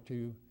World War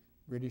II,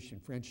 British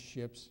and French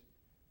ships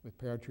with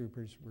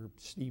paratroopers were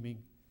steaming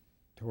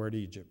toward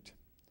Egypt.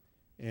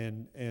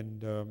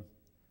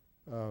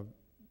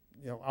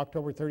 You know,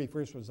 October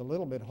 31st was a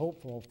little bit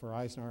hopeful for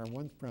Eisenhower on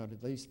one front.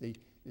 At least the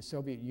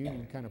Soviet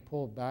Union kind of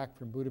pulled back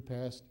from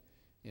Budapest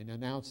and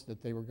announced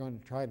that they were going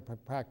to try to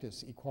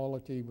practice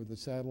equality with the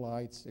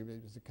satellites. It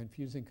was a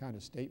confusing kind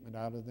of statement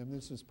out of them.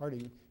 This was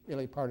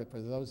really part of, for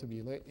those of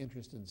you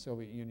interested in the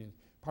Soviet Union,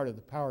 part of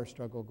the power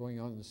struggle going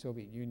on in the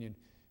Soviet Union,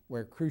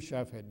 where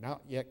Khrushchev had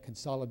not yet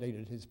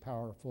consolidated his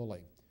power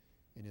fully.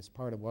 And it's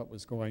part of what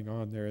was going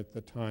on there at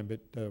the time,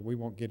 but we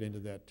won't get into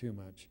that too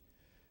much.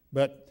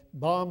 But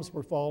bombs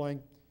were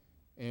falling,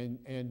 and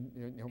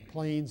you know,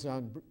 planes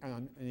on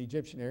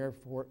Egyptian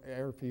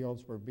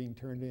airfields were being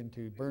turned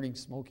into burning,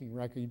 smoking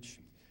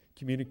wreckage.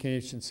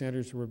 Communication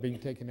centers were being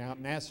taken out.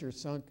 Nasser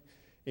sunk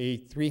a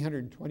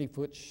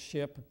 320-foot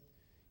ship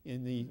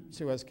in the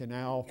Suez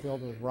Canal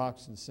filled with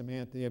rocks and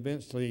cement. They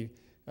eventually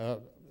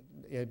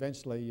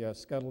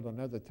scuttled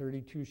another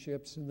 32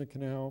 ships in the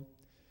canal.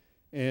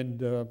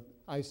 And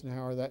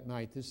Eisenhower that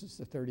night, this is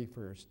the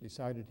 31st,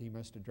 decided he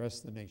must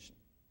address the nation.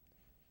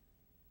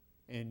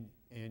 and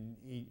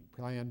he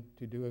planned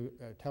to do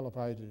a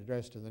televised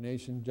address to the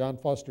nation. John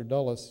Foster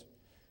Dulles,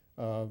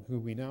 who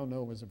we now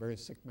know was a very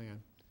sick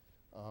man,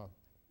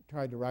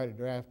 tried to write a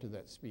draft of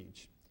that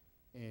speech.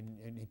 And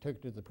he took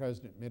it to the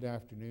president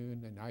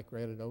mid-afternoon, and Ike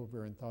read it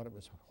over and thought it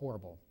was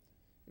horrible.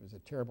 It was a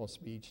terrible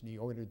speech, and he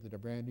ordered that a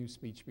brand new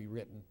speech be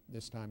written,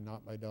 this time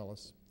not by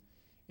Dulles.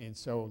 And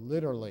so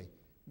literally,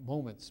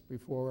 moments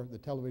before the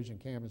television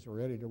cameras were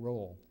ready to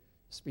roll,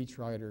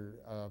 speechwriter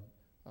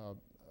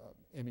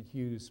Emmett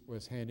Hughes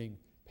was handing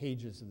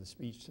pages of the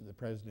speech to the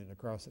president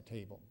across the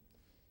table.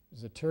 It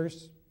was a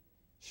terse,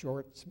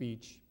 short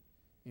speech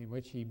in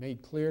which he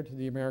made clear to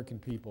the American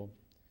people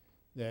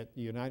that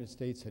the United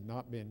States had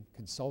not been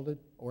consulted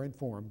or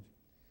informed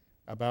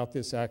about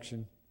this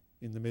action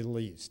in the Middle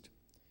East.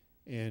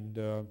 And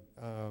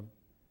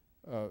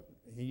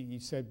he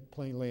said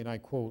plainly, and I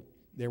quote,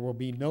 "There will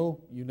be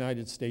no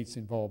United States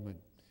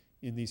involvement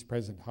in these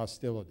present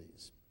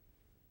hostilities."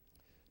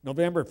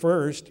 November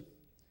 1st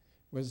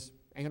was,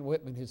 Ann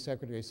Whitman, his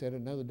secretary, said,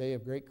 another day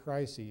of great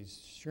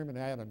crises. Sherman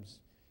Adams,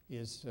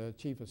 his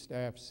chief of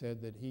staff,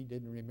 said that he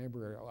didn't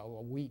remember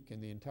a week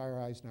in the entire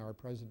Eisenhower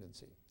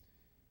presidency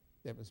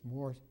that was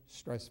more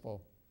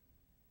stressful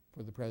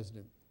for the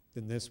president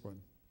than this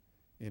one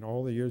in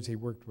all the years he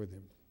worked with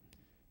him.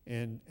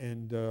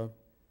 And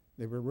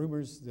there were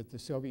rumors that the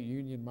Soviet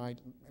Union might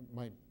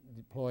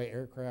deploy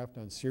aircraft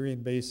on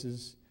Syrian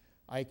bases.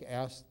 Ike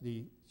asked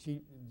the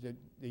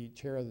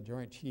chair of the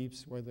Joint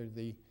Chiefs whether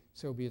the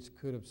Soviets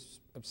could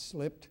have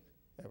slipped,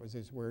 that was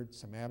his word,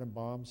 some atom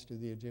bombs to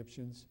the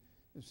Egyptians.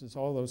 This was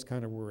all those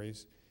kind of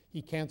worries.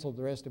 He canceled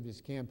the rest of his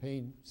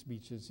campaign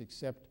speeches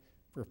except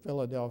for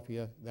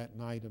Philadelphia that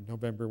night of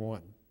November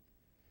 1.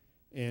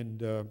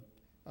 And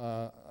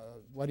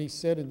what he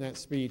said in that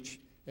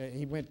speech,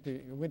 he went to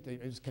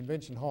his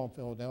convention hall in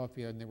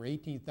Philadelphia, and there were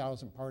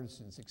 18,000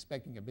 partisans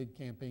expecting a big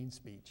campaign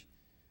speech.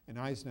 And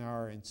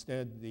Eisenhower,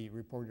 instead, the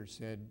reporter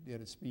said, did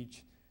a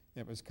speech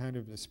that was kind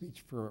of a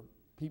speech for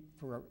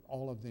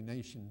all of the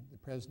nation, the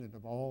president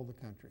of all the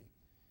country.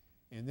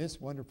 And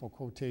this wonderful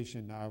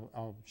quotation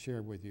I'll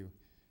share with you.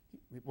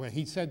 Well,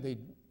 he said that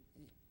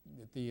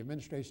the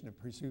administration had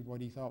pursued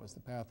what he thought was the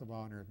path of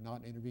honor of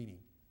not intervening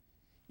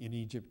in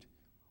Egypt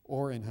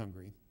or in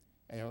Hungary,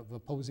 of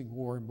opposing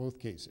war in both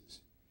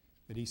cases.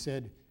 But he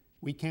said,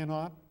 "We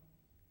cannot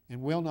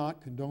and will not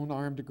condone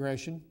armed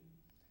aggression,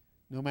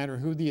 no matter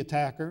who the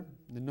attacker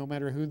and no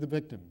matter who the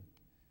victim.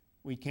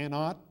 We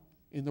cannot,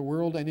 in the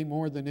world any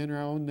more than in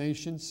our own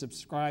nation,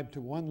 subscribe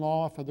to one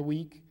law for the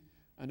weak,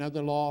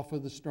 another law for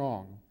the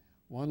strong,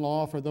 one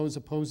law for those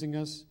opposing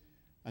us,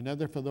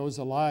 another for those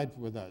allied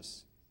with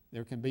us.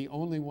 There can be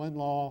only one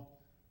law,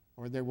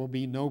 or there will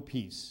be no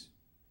peace.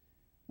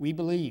 We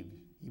believe,"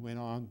 he went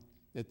on,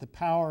 "that the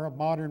power of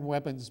modern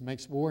weapons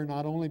makes war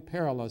not only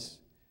perilous,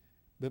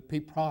 but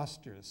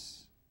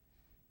preposterous.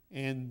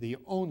 And the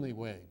only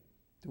way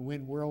to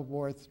win World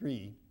War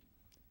III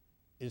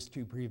is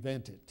to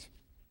prevent it."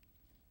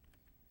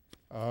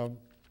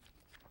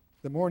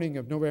 The morning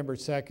of November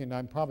 2nd,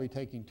 I'm probably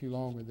taking too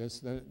long with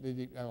this.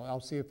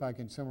 I'll see if I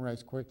can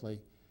summarize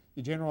quickly.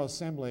 The General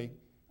Assembly,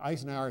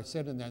 Eisenhower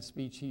said in that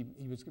speech,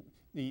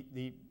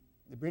 the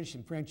British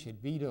and French had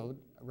vetoed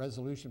a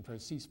resolution for a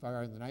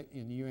ceasefire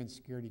in the UN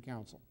Security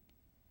Council.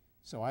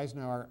 So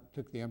Eisenhower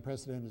took the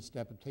unprecedented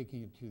step of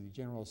taking it to the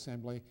General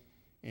Assembly,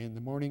 and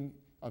the morning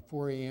at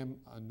 4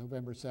 a.m. on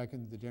November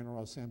 2nd, the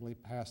General Assembly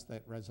passed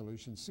that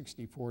resolution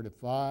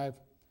 64-5.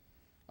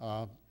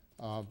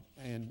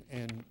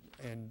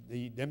 And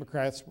the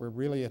Democrats were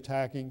really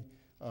attacking.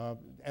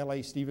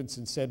 L.A.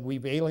 Stevenson said,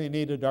 "We've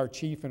alienated our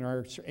chief and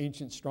our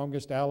ancient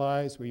strongest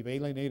allies. We've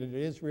alienated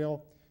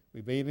Israel.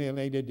 We've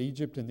alienated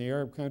Egypt and the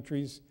Arab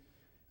countries.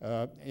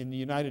 In the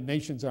United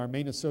Nations, our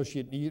main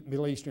associate in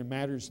Middle Eastern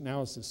matters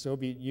now is the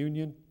Soviet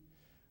Union."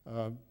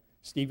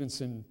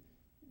 Stevenson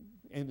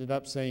ended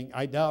up saying,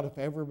 "I doubt if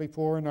ever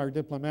before in our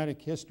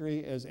diplomatic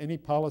history has any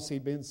policy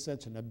been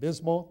such an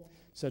abysmal,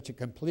 such a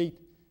complete,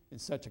 and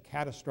such a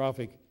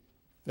catastrophic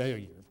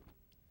failure."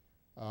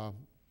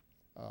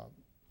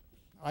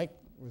 Ike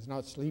was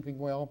not sleeping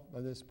well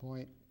by this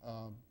point.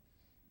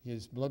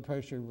 His blood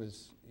pressure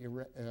was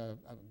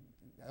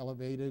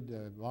elevated,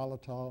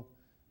 volatile.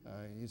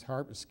 His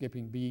heart was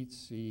skipping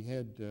beats. He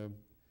had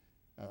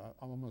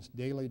almost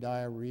daily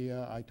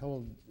diarrhea. I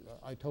told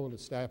a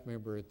staff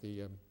member at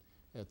the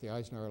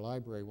Eisenhower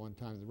Library one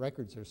time, the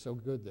records are so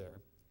good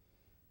there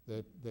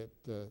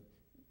that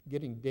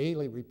getting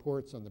daily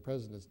reports on the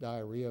president's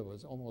diarrhea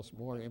was almost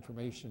more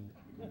information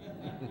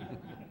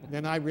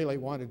than I really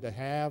wanted to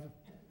have.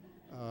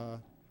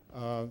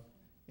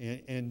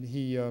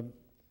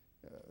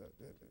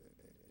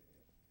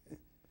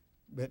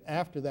 But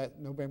after that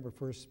November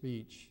 1st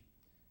speech,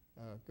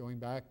 going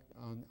back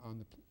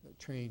on the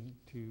train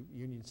to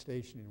Union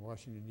Station in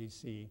Washington,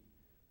 D.C.,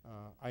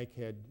 Ike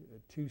had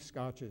 2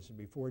 scotches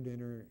before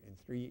dinner and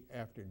 3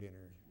 after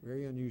dinner.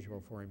 Very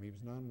unusual for him. He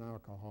was not an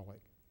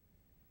alcoholic.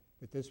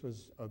 But this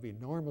was of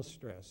enormous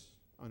stress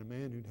on a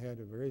man who'd had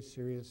a very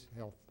serious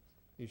health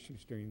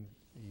issues during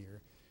the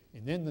year.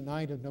 And then the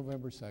night of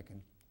November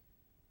 2nd,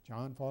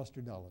 John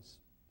Foster Dulles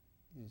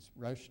is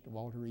rushed to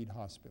Walter Reed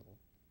Hospital,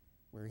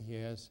 where he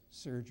has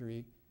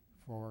surgery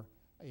for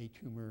a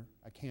tumor,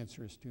 a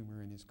cancerous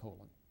tumor in his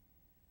colon.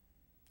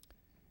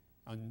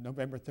 On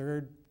November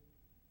 3rd,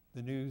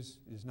 the news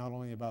is not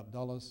only about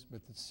Dulles,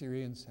 but the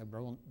Syrians have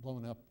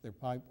blown up their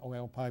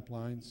oil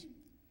pipelines.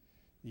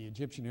 The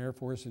Egyptian Air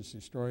Force is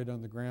destroyed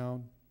on the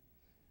ground.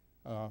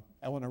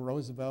 Eleanor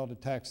Roosevelt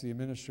attacks the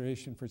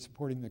administration for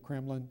supporting the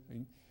Kremlin,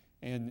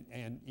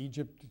 and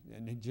Egypt,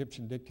 an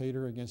Egyptian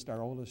dictator against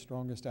our oldest,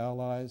 strongest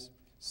allies.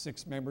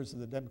 Six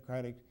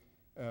Democratic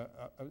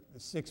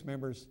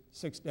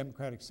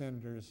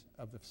senators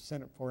of the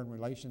Senate Foreign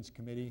Relations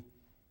Committee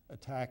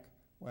attack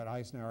what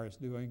Eisenhower is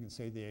doing and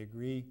say they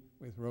agree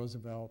with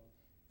Roosevelt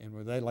and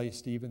with L.A.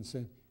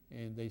 Stevenson,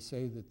 and they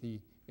say that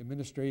the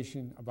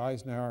administration of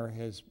Eisenhower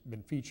has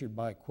been featured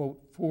by, quote,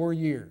 4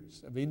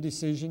 years of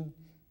indecision,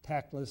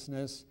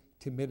 tactlessness,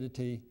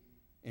 timidity,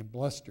 and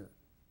bluster.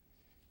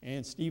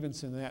 And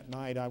Stevenson that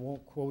night, I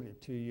won't quote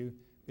it to you,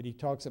 but he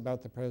talks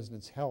about the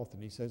president's health,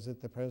 and he says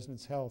that the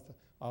president's health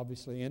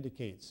obviously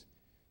indicates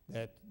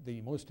that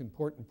the most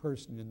important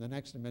person in the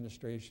next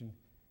administration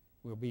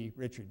will be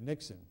Richard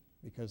Nixon,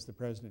 because the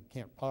president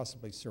can't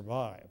possibly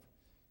survive.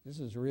 This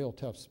is a real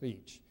tough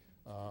speech.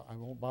 I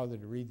won't bother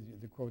to read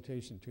the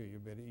quotation to you,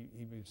 but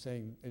he was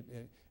saying,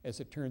 as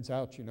it turns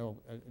out, you know,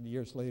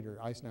 years later,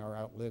 Eisenhower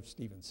outlived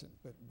Stevenson,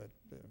 but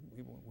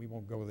we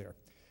won't go there.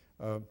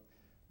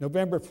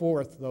 November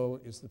 4th, though,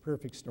 is the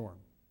perfect storm.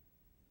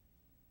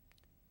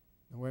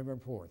 November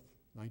 4th,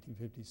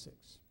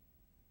 1956.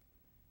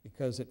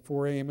 Because at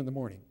 4 a.m. in the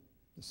morning,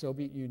 the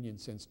Soviet Union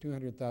sends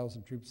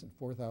 200,000 troops and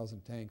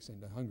 4,000 tanks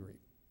into Hungary.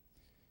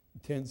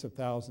 And tens of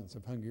thousands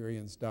of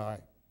Hungarians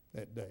die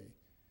that day.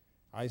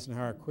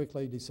 Eisenhower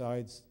quickly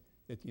decides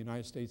that the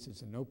United States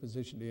is in no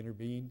position to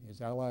intervene.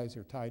 His allies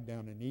are tied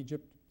down in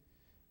Egypt.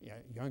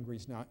 Hungary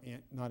is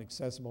not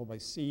accessible by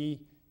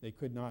sea. They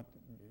could not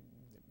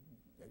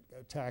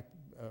attack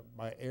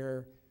by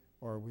air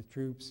or with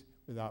troops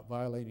without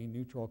violating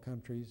neutral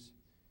countries.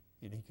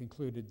 And he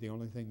concluded the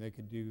only thing they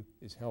could do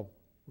is help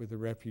with the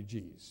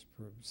refugees,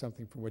 for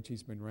something for which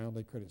he's been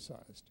roundly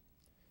criticized.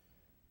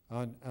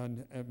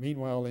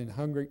 Meanwhile, in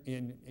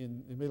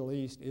the Middle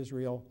East,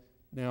 Israel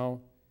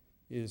now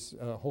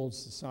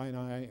holds the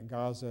Sinai and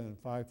Gaza and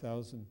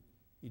 5,000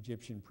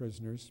 Egyptian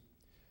prisoners.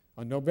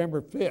 On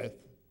November 5th,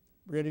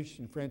 British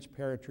and French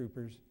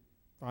paratroopers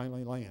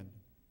finally land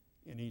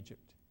in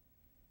Egypt.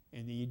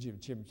 And the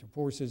Egyptian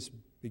forces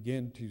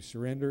begin to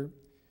surrender.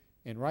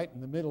 And right in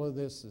the middle of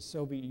this, the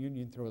Soviet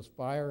Union throws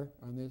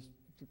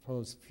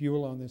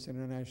fuel on this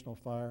international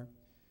fire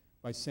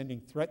by sending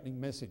threatening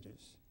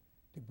messages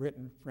to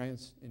Britain,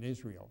 France, and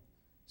Israel,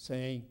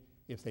 saying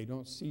if they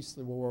don't cease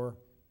the war,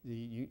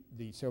 the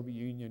Soviet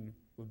Union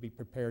would be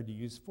prepared to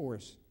use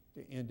force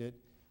to end it.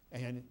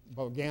 And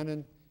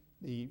Bulganin,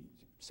 the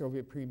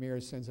Soviet premier,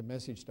 sends a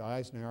message to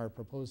Eisenhower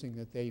proposing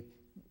that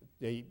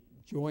they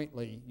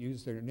jointly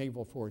use their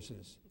naval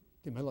forces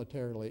to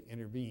militarily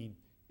intervene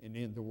and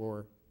end the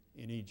war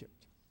in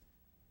Egypt.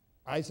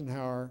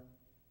 Eisenhower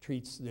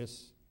treats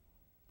this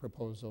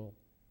proposal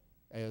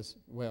as,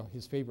 well,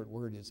 his favorite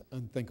word is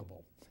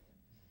unthinkable.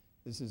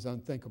 This is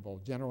unthinkable.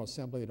 General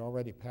Assembly had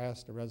already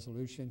passed a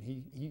resolution.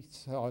 He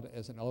saw it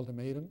as an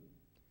ultimatum,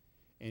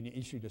 and he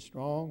issued a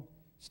strong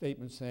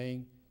statement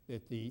saying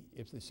that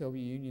if the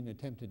Soviet Union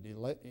attempted to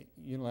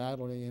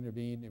unilaterally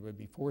intervene, it would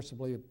be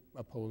forcibly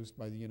opposed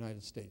by the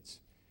United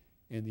States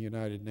and the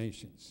United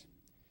Nations.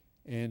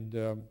 And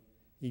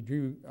he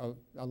drew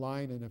a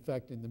line, in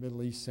effect, in the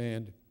Middle East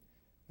sand.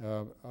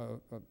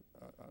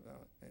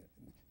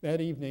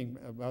 That evening,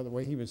 by the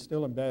way, he was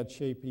still in bad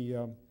shape.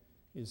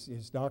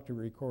 His doctor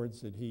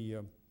records that he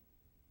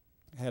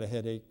had a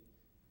headache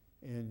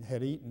and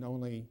had eaten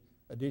only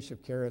a dish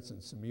of carrots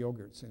and some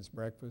yogurt since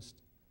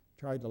breakfast.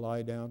 Tried to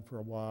lie down for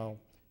a while.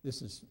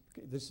 This is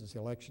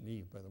election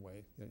eve, by the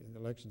way. The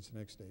election's the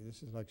next day.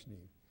 This is election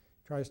eve.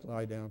 Tries to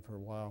lie down for a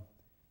while.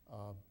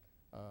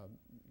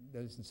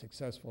 Isn't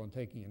successful in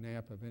taking a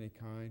nap of any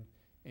kind.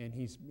 And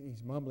he's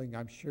mumbling,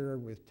 I'm sure,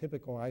 with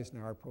typical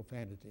Eisenhower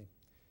profanity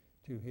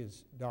to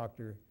his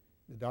doctor.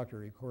 The doctor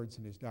records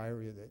in his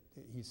diary that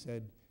he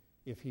said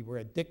if he were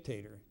a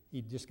dictator,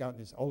 he'd just gotten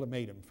his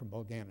ultimatum from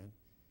Bulganin,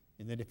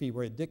 and that if he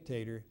were a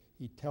dictator,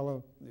 he'd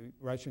tell the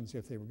Russians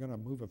if they were going to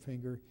move a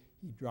finger,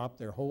 he'd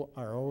drop our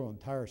whole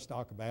entire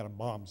stock of atom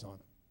bombs on them.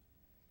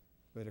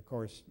 But of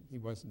course, he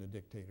wasn't a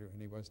dictator,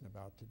 and he wasn't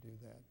about to do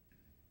that.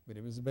 But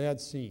it was a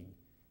bad scene.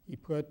 He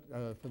put,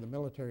 for the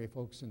military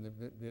folks,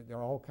 there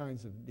are all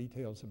kinds of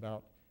details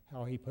about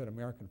how he put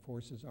American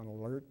forces on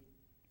alert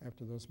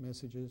after those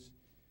messages.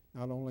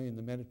 Not only in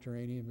the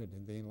Mediterranean, but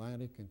in the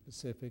Atlantic and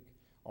Pacific.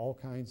 All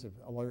kinds of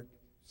alert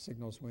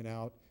signals went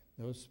out.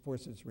 Those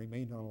forces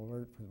remained on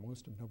alert for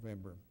most of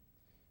November.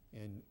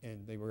 And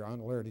they were on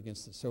alert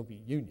against the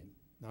Soviet Union,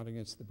 not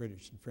against the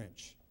British and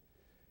French.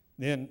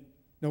 Then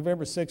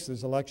November 6th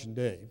is Election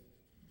Day.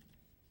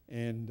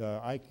 And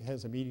Ike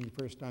has a meeting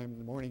first thing in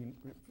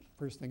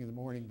the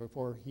morning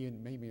before he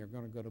and Mamie are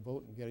going to go to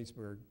vote in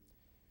Gettysburg.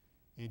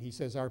 And he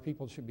says our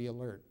people should be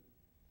alert,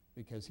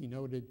 because he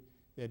noted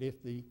that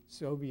if the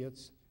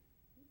Soviets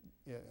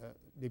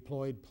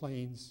deployed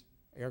planes,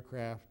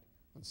 aircraft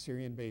on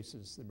Syrian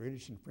bases, the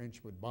British and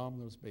French would bomb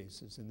those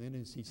bases, and then,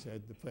 as he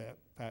said, the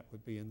fat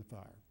would be in the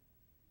fire.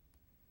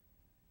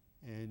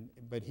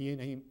 But he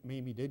and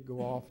Mamie did go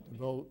off to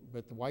vote,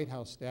 but the White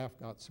House staff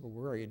got so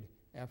worried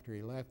after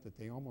he left that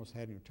they almost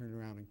had him turn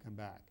around and come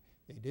back.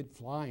 They did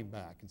fly him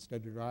back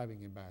instead of driving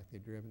him back.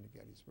 They'd driven to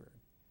Gettysburg.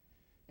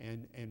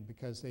 And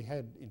because they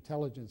had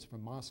intelligence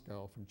from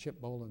Moscow, from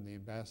Chip Bolin, the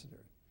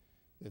ambassador,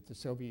 that the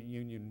Soviet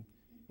Union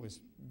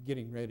was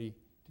getting ready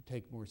to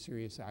take more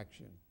serious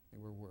action. They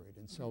were worried.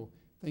 And so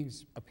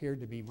things appeared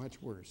to be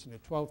much worse. And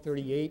at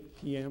 12:38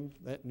 p.m.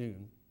 that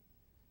noon,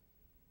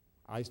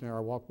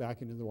 Eisenhower walked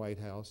back into the White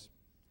House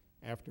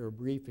after a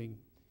briefing,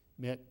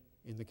 met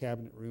in the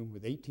cabinet room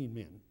with 18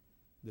 men,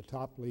 the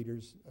top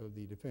leaders of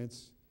the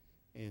defense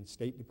and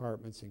state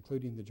departments,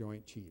 including the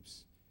Joint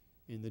Chiefs.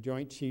 And the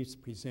Joint Chiefs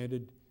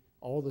presented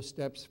all the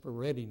steps for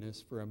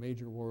readiness for a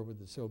major war with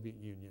the Soviet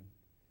Union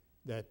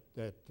that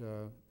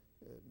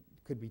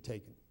could be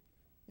taken.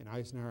 And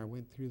Eisenhower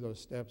went through those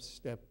steps,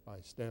 step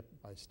by step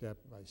by step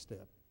by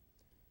step,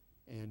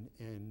 and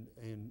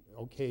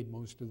okayed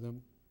most of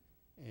them.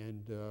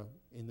 And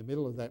in the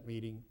middle of that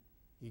meeting,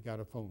 he got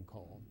a phone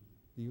call.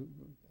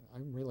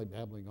 I'm really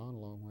babbling on a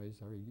long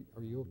ways.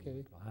 Are you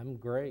okay? I'm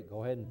great.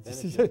 Go ahead and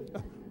finish it.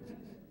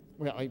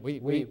 Well,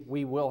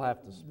 we will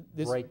have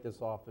to break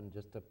this off in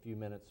just a few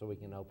minutes so we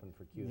can open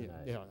for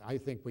Q&A. Yeah, I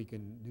think we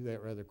can do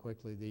that rather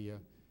quickly.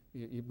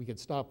 We could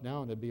stop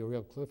now and it'd be a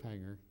real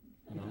cliffhanger.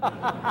 You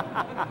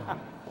know.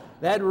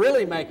 That'd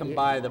really make them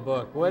buy the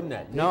book, wouldn't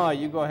it? No,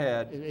 you go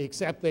ahead.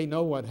 Except they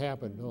know what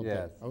happened, don't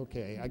yes. they?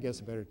 Okay, I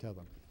guess I better tell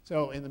them.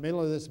 So in the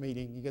middle of this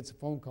meeting, he gets a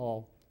phone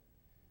call,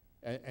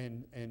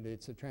 and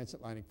it's a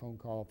transatlantic phone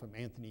call from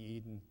Anthony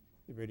Eden,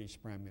 the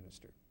British Prime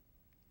Minister,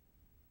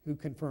 who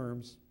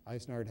confirms,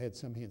 Eisenhower had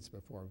some hints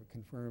before, but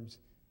confirms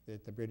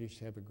that the British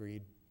have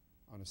agreed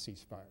on a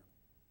ceasefire.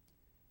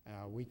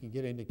 We can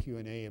get into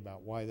Q&A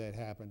about why that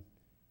happened,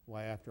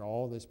 why after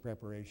all this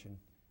preparation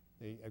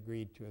they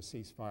agreed to a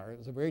ceasefire. It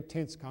was a very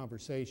tense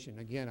conversation.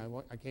 Again,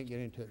 I can't get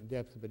into it in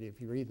depth, but if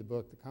you read the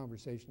book, the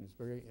conversation is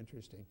very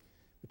interesting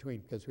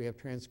because we have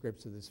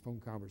transcripts of this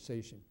phone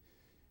conversation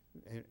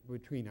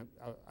between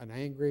an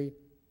angry,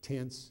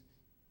 tense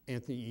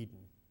Anthony Eden,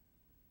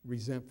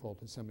 resentful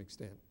to some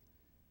extent.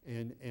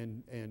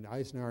 And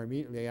Eisenhower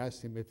immediately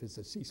asked him if it's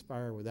a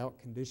ceasefire without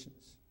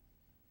conditions.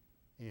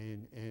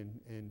 And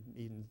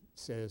Eden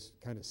says,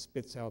 kind of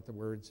spits out the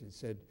words and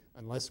said,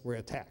 unless we're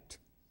attacked.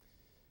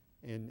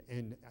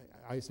 And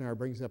Eisenhower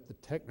brings up the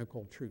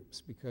technical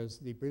troops, because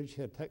the British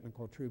had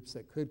technical troops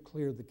that could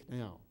clear the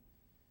canal.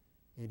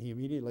 And he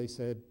immediately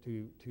said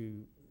to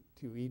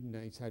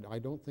Eden, he said, I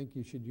don't think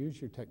you should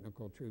use your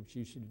technical troops.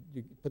 You should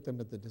put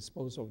them at the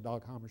disposal of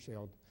Dag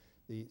Hammarskjöld,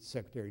 the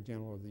Secretary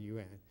General of the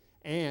UN.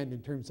 And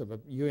in terms of a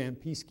UN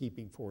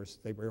peacekeeping force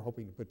they were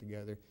hoping to put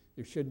together,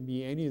 there shouldn't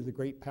be any of the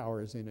great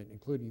powers in it,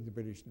 including the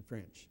British and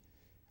French.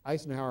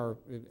 Eisenhower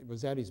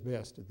was at his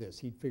best at this.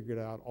 He'd figured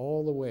out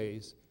all the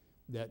ways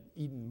that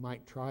Eden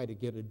might try to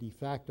get a de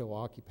facto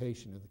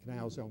occupation of the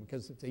canal zone,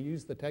 because if they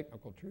used the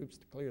technical troops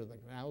to clear the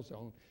canal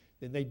zone,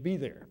 then they'd be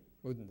there,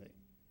 wouldn't they?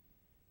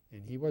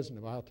 And he wasn't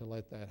about to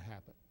let that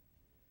happen.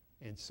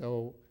 And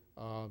so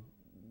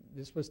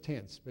this was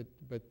tense, but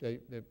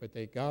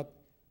they got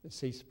the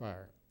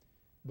ceasefire.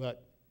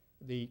 But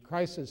the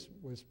crisis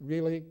was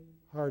really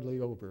hardly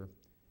over.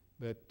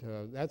 But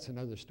that's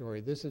another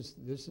story. This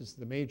is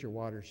the major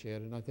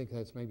watershed, and I think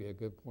that's maybe a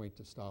good point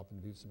to stop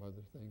and do some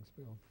other things,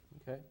 Bill.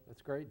 Okay,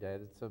 that's great,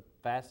 Dad. It's a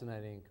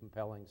fascinating and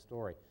compelling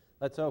story.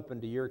 Let's open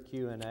to your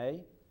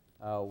Q&A.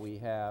 We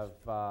have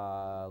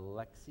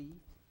Lexi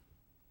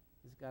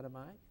has got a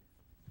mic.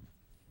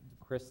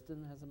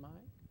 Kristen has a mic.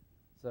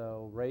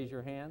 So raise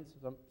your hands.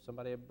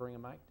 Somebody will bring a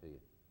mic to you.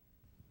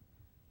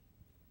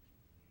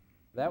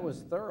 That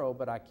was thorough,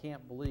 but I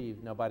can't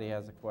believe nobody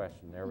has a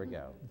question. There we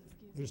go.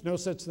 There's no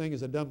such thing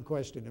as a dumb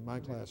question in my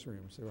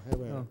classroom, so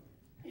have a...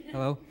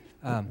 Hello.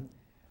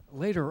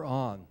 Later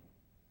on,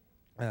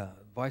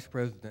 Vice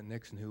President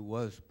Nixon, who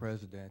was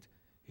president,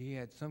 he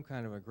had some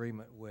kind of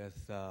agreement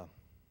with,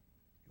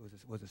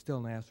 was it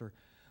still Nasser,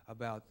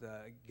 about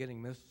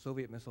getting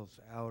Soviet missiles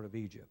out of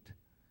Egypt.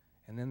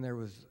 And then there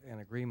was an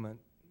agreement,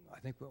 I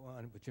think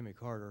with Jimmy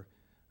Carter,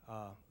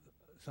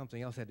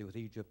 something else had to do with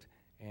Egypt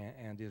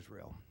and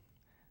Israel.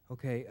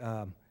 Okay,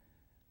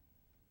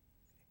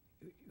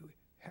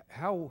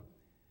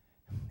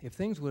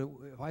 if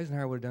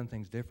Eisenhower would have done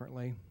things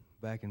differently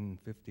back in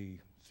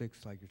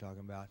 '56, like you're talking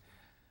about,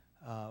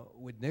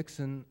 would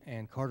Nixon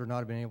and Carter not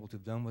have been able to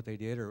have done what they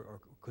did, or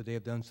could they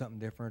have done something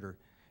different, or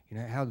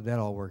how did that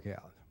all work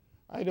out?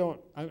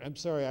 I'm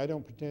sorry, I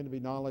don't pretend to be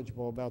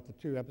knowledgeable about the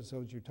two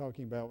episodes you're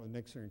talking about with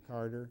Nixon and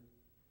Carter.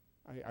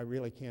 I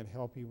really can't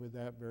help you with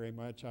that very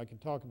much. I can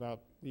talk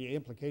about the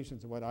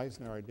implications of what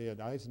Eisenhower did.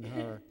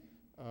 Eisenhower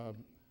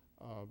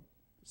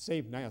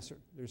saved Nasser.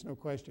 There's no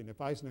question. If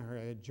Eisenhower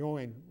had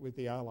joined with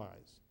the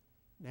Allies,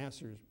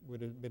 Nasser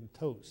would have been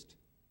toast.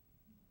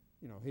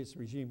 you know, his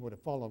regime would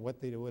have fallen.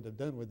 What they would have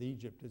done with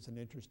Egypt is an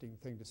interesting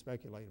thing to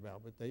speculate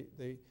about. But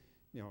they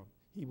you know,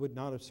 he would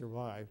not have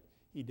survived.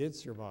 He did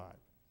survive.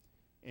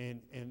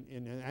 And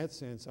in that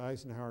sense,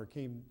 Eisenhower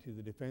came to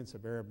the defense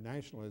of Arab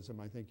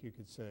nationalism, I think you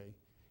could say.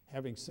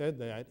 Having said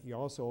that, he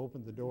also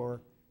opened the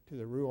door to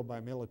the rule by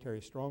military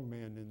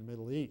strongmen in the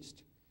Middle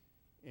East.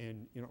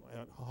 And, you know,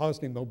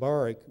 Hosni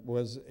Mubarak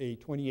was a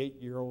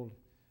 28-year-old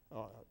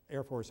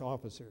Air Force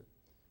officer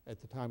at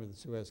the time of the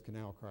Suez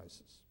Canal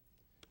crisis,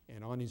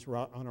 and on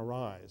a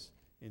rise.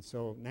 And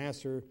so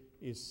Nasser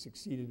is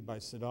succeeded by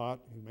Sadat,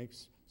 who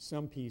makes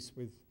some peace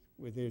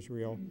with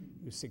Israel,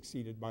 who's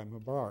succeeded by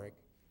Mubarak.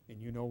 And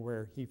you know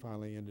where he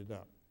finally ended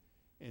up.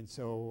 And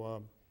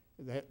so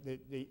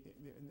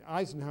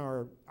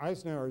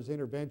Eisenhower's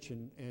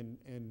intervention,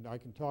 and I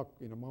can talk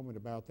in a moment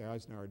about the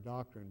Eisenhower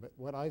Doctrine, but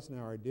what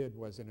Eisenhower did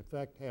was in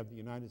effect have the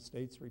United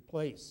States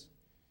replace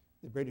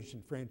the British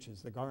and French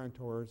as the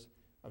guarantors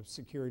of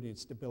security and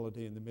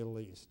stability in the Middle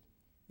East.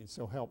 And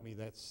so help me,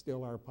 that's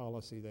still our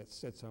policy that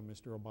sits on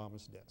Mr.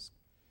 Obama's desk.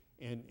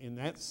 And in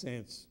that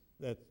sense,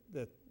 that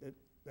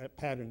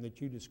pattern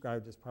that you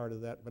described as part of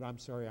that, but I'm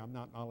sorry, I'm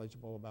not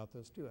knowledgeable about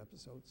those two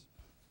episodes.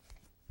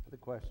 Other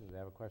questions? I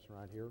have a question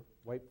right here.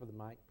 Wait for the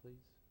mic,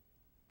 please.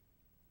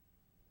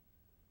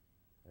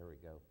 There we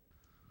go.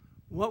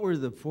 What were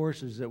the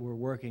forces that were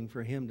working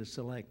for him to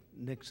select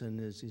Nixon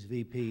as his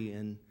VP,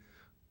 and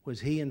was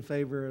he in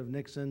favor of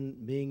Nixon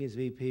being his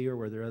VP, or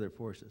were there other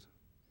forces?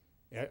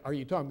 Are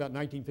you talking about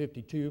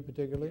 1952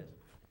 particularly?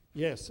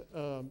 Yes.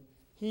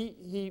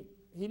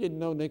 He didn't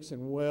know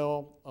Nixon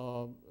well.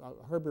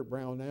 Herbert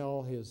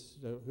Brownell,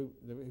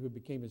 who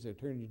became his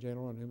Attorney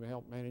General and who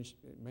helped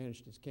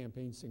managed his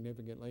campaign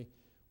significantly,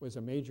 was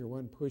a major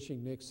one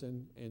pushing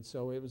Nixon. And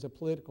so it was a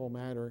political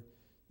matter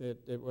that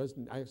it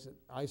wasn't.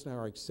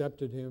 Eisenhower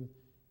accepted him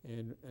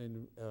and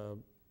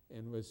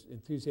was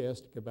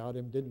enthusiastic about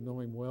him. Didn't know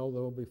him well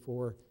though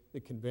before the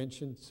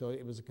convention. So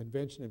it was a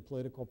convention and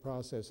political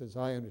process, as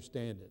I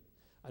understand it.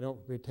 I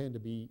don't pretend to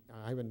be,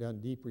 I haven't done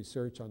deep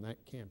research on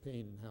that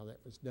campaign and how that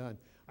was done.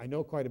 I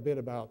know quite a bit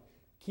about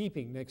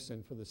keeping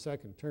Nixon for the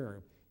second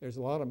term. There's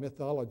a lot of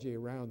mythology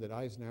around that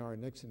Eisenhower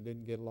and Nixon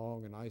didn't get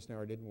along and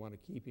Eisenhower didn't want to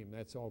keep him.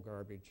 That's all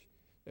garbage.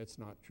 That's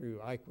not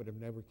true. Ike would have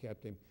never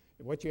kept him.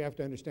 And what you have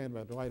to understand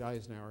about Dwight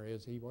Eisenhower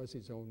is he was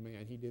his own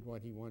man. He did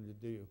what he wanted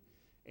to do.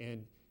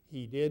 And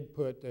he did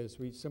put, as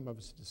some of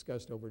us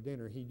discussed over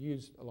dinner, he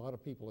used a lot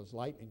of people as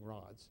lightning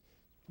rods.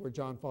 Where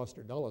John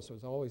Foster Dulles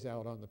was always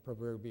out on the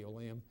proverbial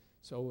limb,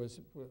 so was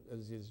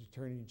his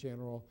Attorney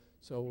General,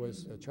 so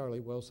was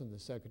Charlie Wilson, the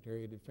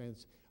Secretary of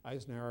Defense.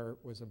 Eisenhower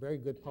was a very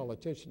good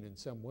politician in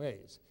some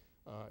ways.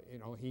 You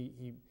know,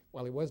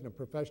 while he wasn't a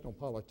professional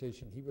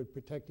politician, he would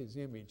protect his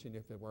image, and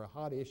if there were a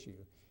hot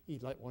issue,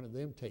 he'd let one of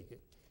them take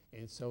it.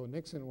 And so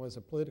Nixon was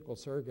a political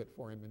surrogate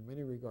for him in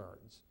many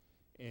regards,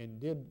 and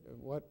did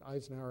what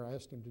Eisenhower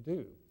asked him to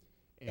do.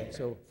 And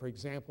so, for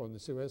example, in the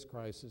Suez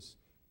crisis,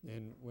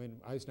 and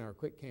when Eisenhower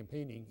quit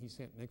campaigning, he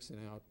sent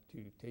Nixon out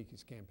to take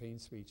his campaign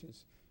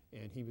speeches,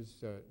 and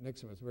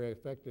Nixon was very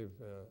effective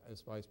as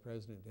vice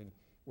president in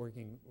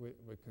working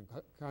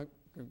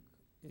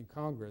in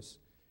Congress.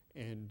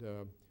 And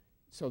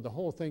so the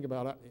whole thing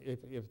about,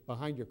 if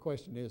behind your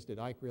question is, did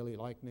Ike really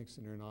like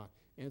Nixon or not?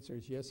 Answer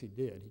is yes, he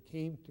did. He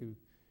came to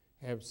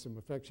have some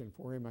affection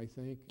for him, I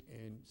think,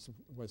 and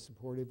was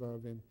supportive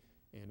of him.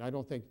 And I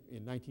don't think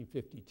in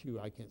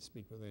 1952, I can't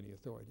speak with any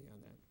authority on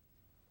that.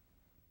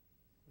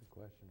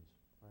 Questions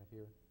right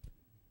here.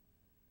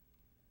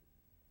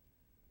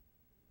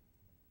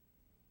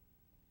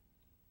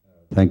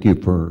 Thank you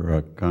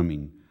for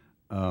coming.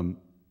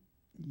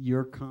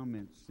 Your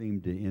comments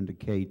seem to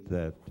indicate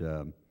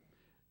that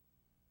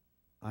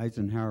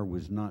Eisenhower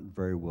was not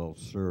very well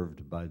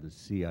served by the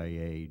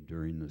CIA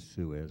during the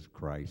Suez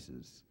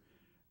crisis.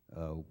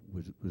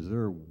 Was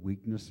there a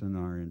weakness in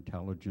our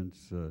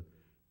intelligence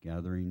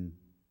gathering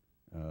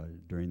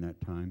during that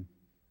time?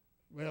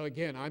 Well,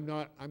 again, I'm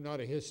not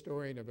a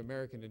historian of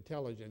American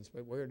intelligence,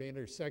 but where it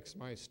intersects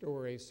my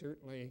story,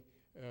 certainly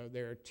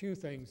there are two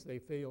things they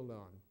failed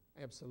on,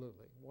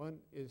 absolutely. One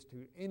is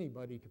to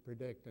anybody to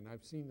predict, and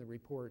I've seen the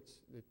reports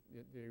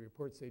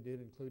they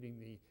did, including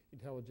the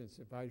Intelligence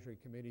Advisory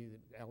Committee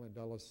that Alan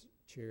Dulles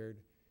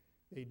chaired.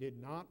 They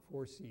did not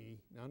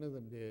foresee, none of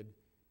them did,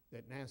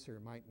 that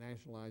Nasser might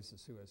nationalize the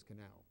Suez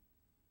Canal.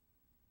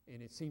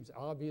 And it seems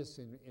obvious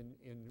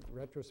in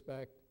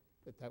retrospect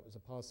that was a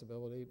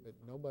possibility, but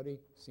nobody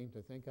seemed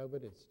to think of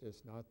it. It's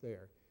just not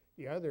there.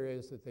 The other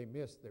is that they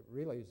missed, that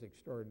really is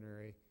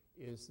extraordinary,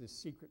 is this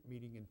secret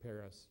meeting in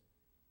Paris,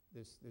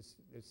 this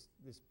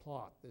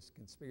plot, this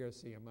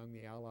conspiracy among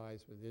the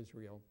Allies with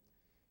Israel,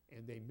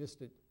 and they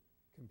missed it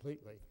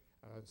completely.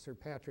 Sir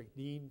Patrick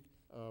Dean,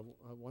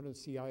 one of the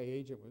CIA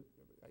agent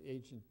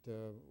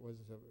was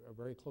a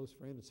very close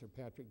friend of Sir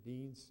Patrick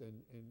Dean's,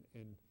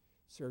 and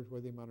served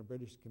with him on a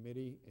British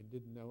committee and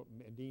didn't know,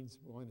 and Dean's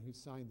one who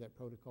signed that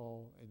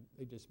protocol, and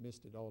they just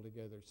missed it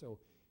altogether. So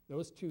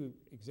those two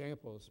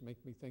examples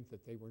make me think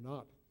that they were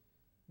not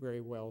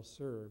very well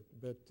served.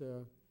 But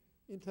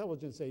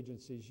Intelligence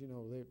agencies, you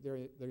know,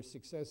 their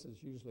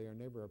successes usually are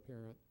never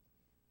apparent.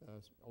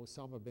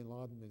 Osama bin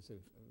Laden is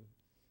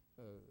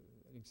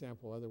an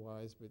example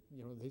otherwise, but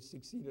you know, they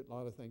succeed at a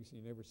lot of things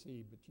you never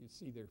see, but you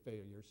see their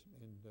failures,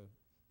 and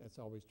that's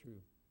always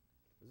true.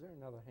 Is there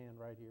another hand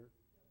right here?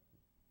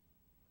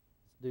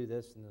 Let's do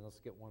this, and then let's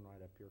get one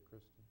right up here,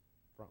 Kristen,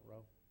 front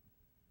row.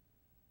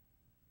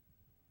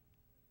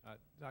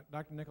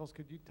 Dr. Nichols,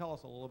 could you tell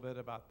us a little bit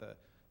about the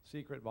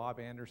secret Bob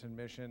Anderson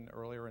mission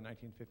earlier in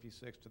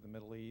 1956 to the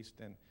Middle East,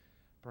 and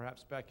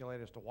perhaps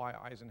speculate as to why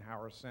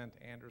Eisenhower sent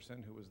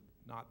Anderson, who was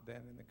not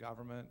then in the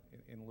government,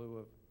 in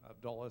lieu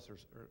of Dulles, or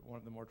one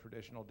of the more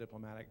traditional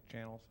diplomatic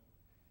channels?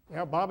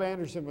 Yeah, Bob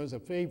Anderson was a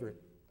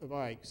favorite of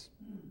Ike's.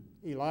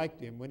 He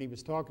liked him. When he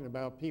was talking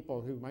about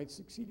people who might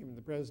succeed him in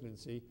the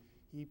presidency,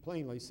 he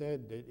plainly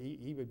said that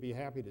he would be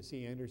happy to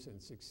see Anderson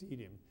succeed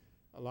him.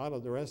 A lot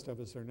of the rest of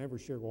us are never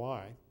sure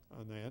why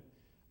on that.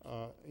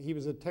 He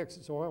was a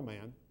Texas oil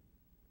man.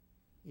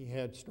 He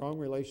had strong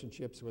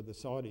relationships with the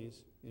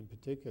Saudis in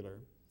particular,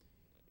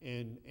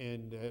 and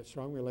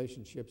strong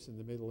relationships in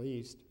the Middle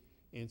East.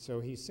 And so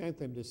he sent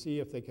them to see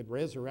if they could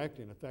resurrect,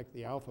 in effect,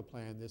 the Alpha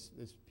Plan, this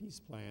peace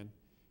plan,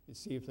 and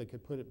see if they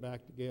could put it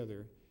back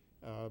together.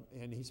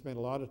 And he spent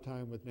a lot of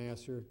time with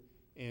Nasser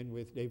and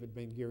with David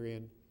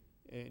Ben-Gurion,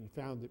 and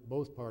found that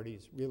both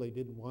parties really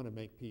didn't want to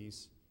make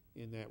peace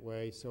in that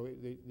way. So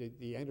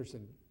the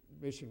Anderson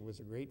mission was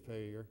a great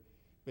failure.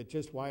 But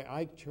just why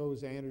Ike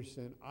chose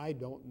Anderson, I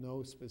don't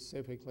know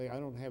specifically. I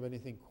don't have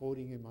anything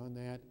quoting him on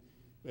that.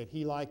 But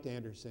he liked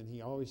Anderson.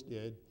 He always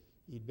did.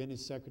 He'd been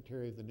his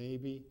Secretary of the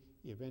Navy.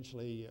 He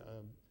eventually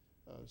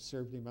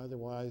served him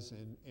otherwise,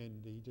 and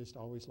he just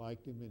always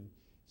liked him. And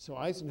so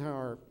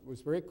Eisenhower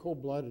was very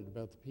cold-blooded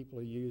about the people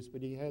he used,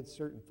 but he had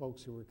certain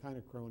folks who were kind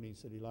of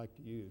cronies that he liked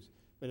to use.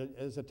 But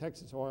as a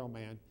Texas oil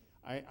man,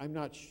 I'm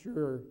not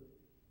sure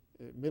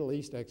Middle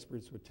East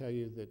experts would tell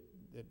you that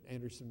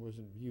Anderson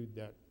wasn't viewed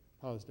that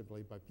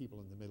positively by people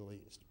in the Middle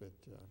East. But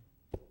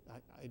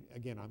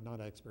again, I'm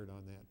not expert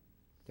on that.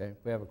 Okay,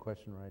 we have a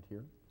question right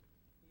here.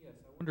 Yes,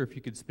 I wonder if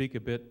you could speak a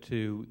bit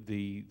to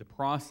the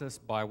process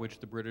by which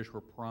the British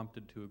were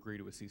prompted to agree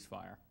to a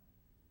ceasefire.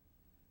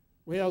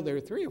 Well, there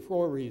are 3 or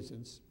 4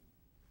 reasons.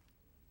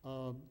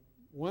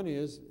 One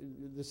is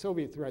the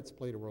Soviet threats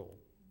played a role.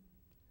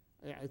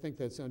 I think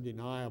that's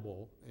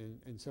undeniable,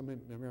 and some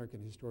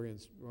American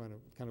historians want to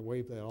kind of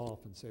wave that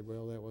off and say,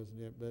 well, that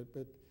wasn't it.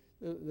 But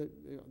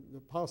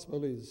the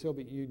possibility of the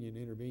Soviet Union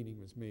intervening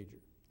was major.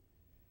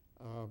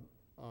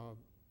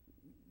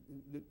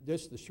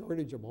 Just the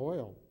shortage of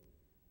oil,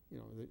 you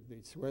know, the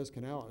Suez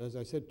Canal, as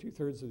I said,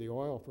 2/3 of the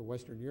oil for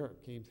Western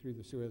Europe came through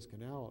the Suez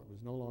Canal. It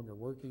was no longer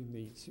working.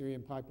 The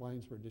Syrian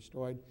pipelines were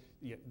destroyed.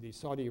 The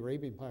Saudi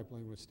Arabian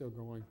pipeline was still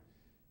going,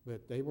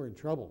 but they were in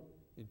trouble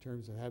in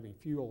terms of having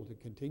fuel to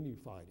continue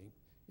fighting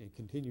and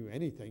continue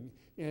anything.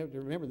 You have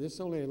to remember, this is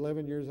only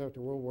 11 years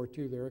after World War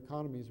II. Their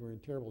economies were in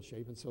terrible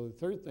shape. And so the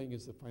third thing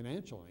is the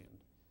financial end.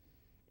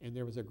 And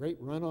there was a great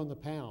run on the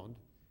pound,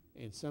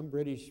 and some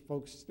British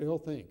folks still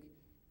think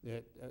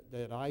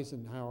that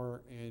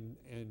Eisenhower and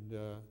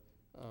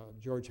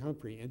George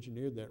Humphrey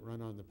engineered that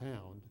run on the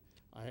pound.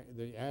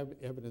 The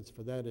evidence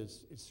for that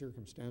is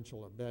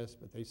circumstantial at best,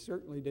 but they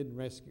certainly didn't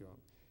rescue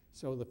him.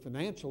 So the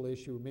financial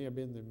issue may have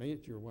been the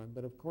major one,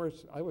 but of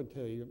course, I would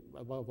tell you,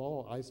 above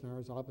all,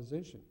 Eisenhower's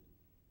opposition.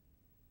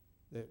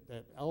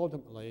 That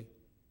ultimately,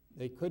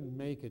 they couldn't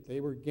make it. They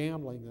were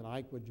gambling that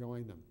Ike would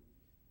join them,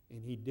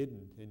 and he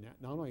didn't. And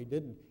not only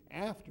didn't,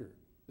 after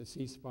the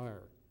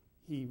ceasefire,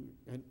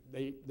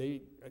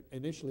 they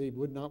initially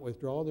would not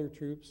withdraw their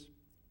troops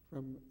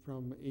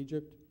from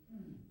Egypt,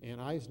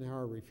 and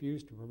Eisenhower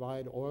refused to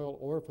provide oil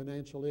or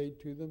financial aid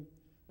to them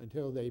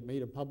until they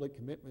made a public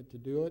commitment to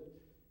do it.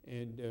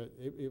 And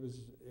it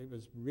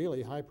was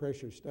really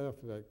high-pressure stuff.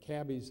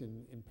 Cabbies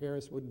in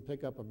Paris wouldn't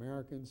pick up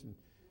Americans,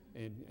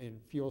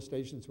 and fuel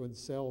stations wouldn't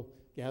sell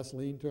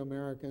gasoline to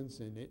Americans,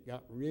 and it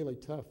got really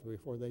tough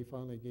before they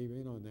finally gave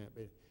in on that.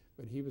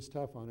 But he was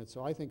tough on it.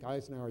 So I think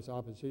Eisenhower's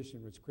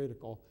opposition was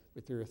critical,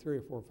 but there are 3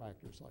 or 4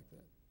 factors like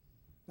that.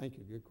 Thank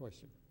you. Good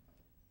question.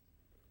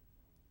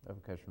 I have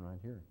a question right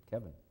here.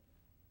 Kevin.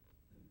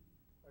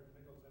 Dr.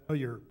 Nichols, I know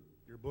your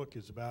book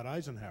is about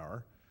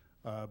Eisenhower.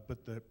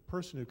 But the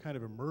person who kind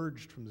of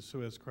emerged from the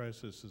Suez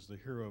Crisis as the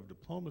hero of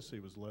diplomacy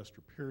was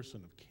Lester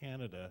Pearson of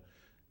Canada.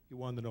 He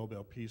won the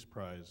Nobel Peace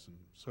Prize and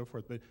so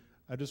forth. But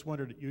I just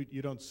wondered,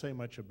 you don't say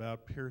much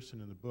about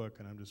Pearson in the book,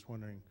 and I'm just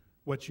wondering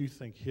what you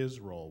think his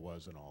role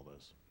was in all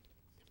this.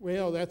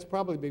 Well, that's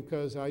probably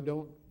because I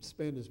don't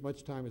spend as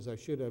much time as I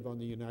should have on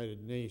the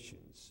United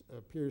Nations.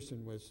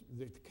 Pearson was,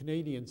 the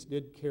Canadians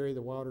did carry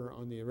the water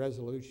on the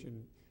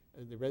resolution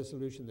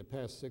that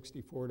passed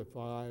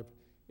 64-5.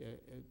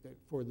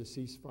 For the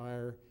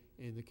ceasefire,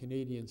 and the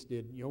Canadians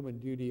did yeoman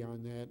duty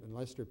on that. And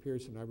Lester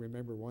Pearson, I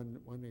remember one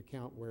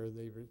account where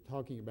they were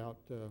talking about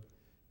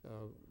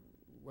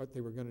what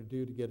they were going to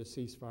do to get a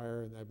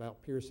ceasefire, and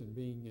about Pearson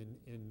being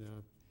in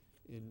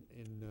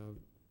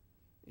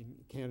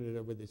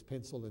Canada with his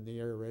pencil in the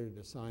air, ready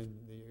to sign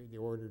the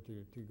order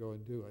to go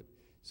and do it.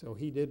 So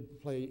he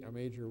did play a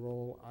major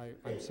role.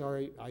 I'm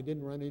sorry, I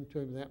didn't run into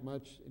him that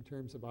much in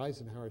terms of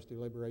Eisenhower's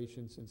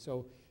deliberations, and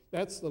so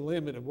that's the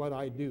limit of what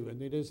I do,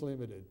 and it is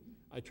limited.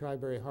 I try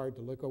very hard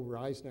to look over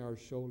Eisenhower's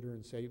shoulder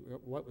and say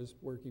what was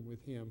working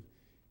with him,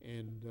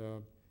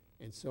 and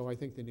so I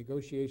think the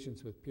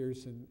negotiations with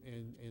Pearson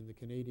and the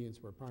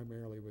Canadians were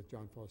primarily with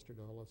John Foster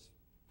Dulles.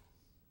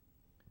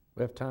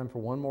 We have time for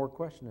one more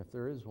question if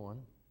there is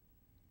one.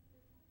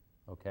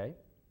 Okay.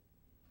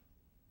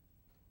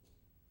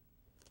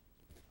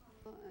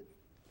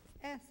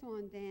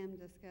 Aswan Dam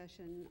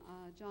discussion.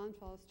 John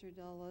Foster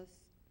Dulles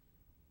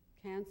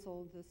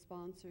canceled the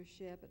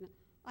sponsorship, and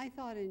I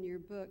thought in your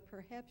book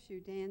perhaps you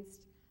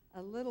danced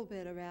a little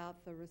bit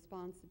about the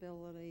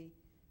responsibility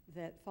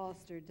that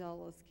Foster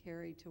Dulles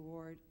carried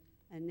toward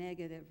a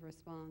negative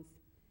response.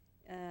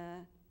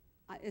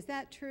 Is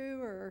that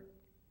true, or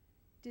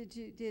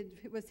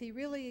was he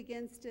really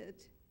against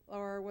it,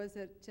 or was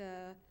it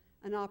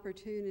an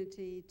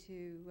opportunity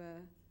to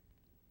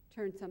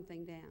turn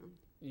something down?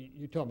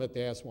 You're talking about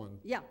the Aswan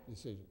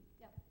decision?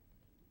 Yeah.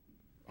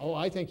 Oh,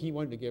 I think he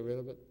wanted to get rid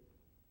of it.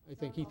 I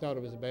think he thought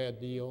it was a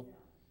bad deal.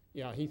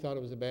 Yeah, he thought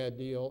it was a bad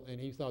deal, and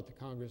he thought the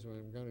congressmen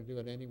were going to do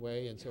it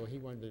anyway, and so he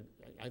wanted to,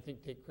 I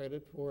think, take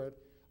credit for it.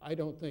 I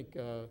don't think,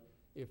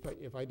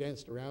 if I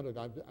danced around it,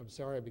 I'm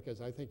sorry, because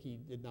I think he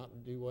did not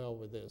do well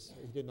with this.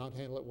 He did not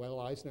handle it well.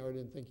 Eisenhower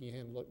didn't think he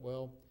handled it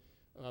well.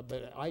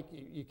 But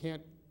you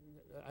can't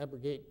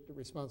abrogate the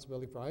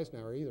responsibility for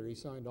Eisenhower either. He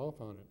signed off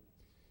on it.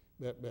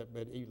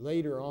 But he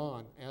later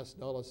on asked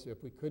Dulles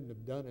if we couldn't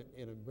have done it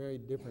in a very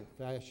different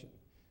fashion.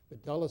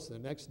 But Dulles the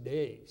next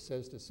day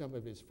says to some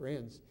of his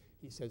friends,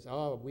 he says,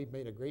 "Oh, we've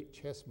made a great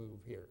chess move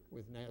here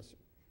with Nasser,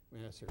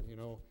 you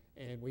know,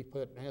 and we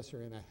put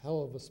Nasser in a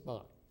hell of a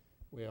spot."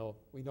 Well,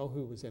 we know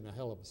who was in a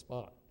hell of a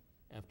spot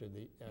after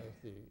the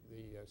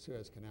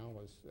Suez Canal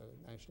was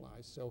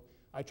nationalized. So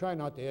I try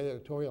not to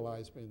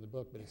editorialize in the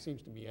book, but it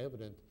seems to me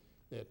evident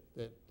that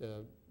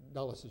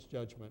Dulles'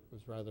 judgment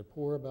was rather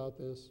poor about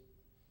this.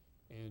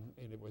 And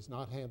it was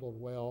not handled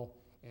well.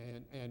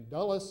 And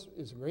Dulles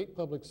is a great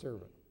public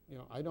servant. You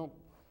know,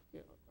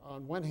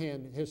 on one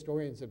hand,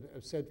 historians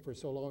have said for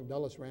so long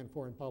Dulles ran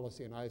foreign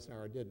policy and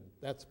Eisenhower didn't.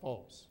 That's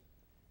false.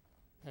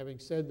 Having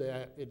said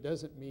that, it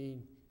doesn't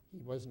mean he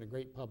wasn't a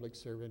great public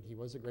servant. He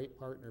was a great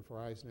partner for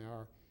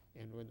Eisenhower.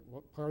 And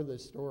part of the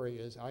story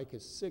is Ike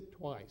is sick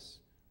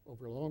twice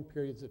over long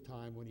periods of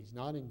time when he's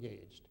not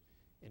engaged.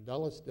 And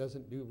Dulles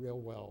doesn't do real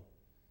well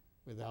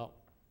without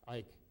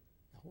Ike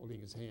holding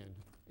his hand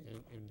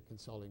and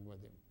consulting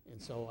with him.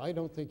 And so I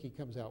don't think he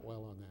comes out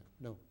well on that,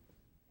 no.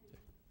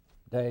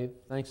 Dave,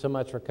 thanks so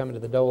much for coming to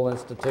the Dole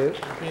Institute.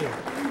 Thank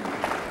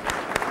you.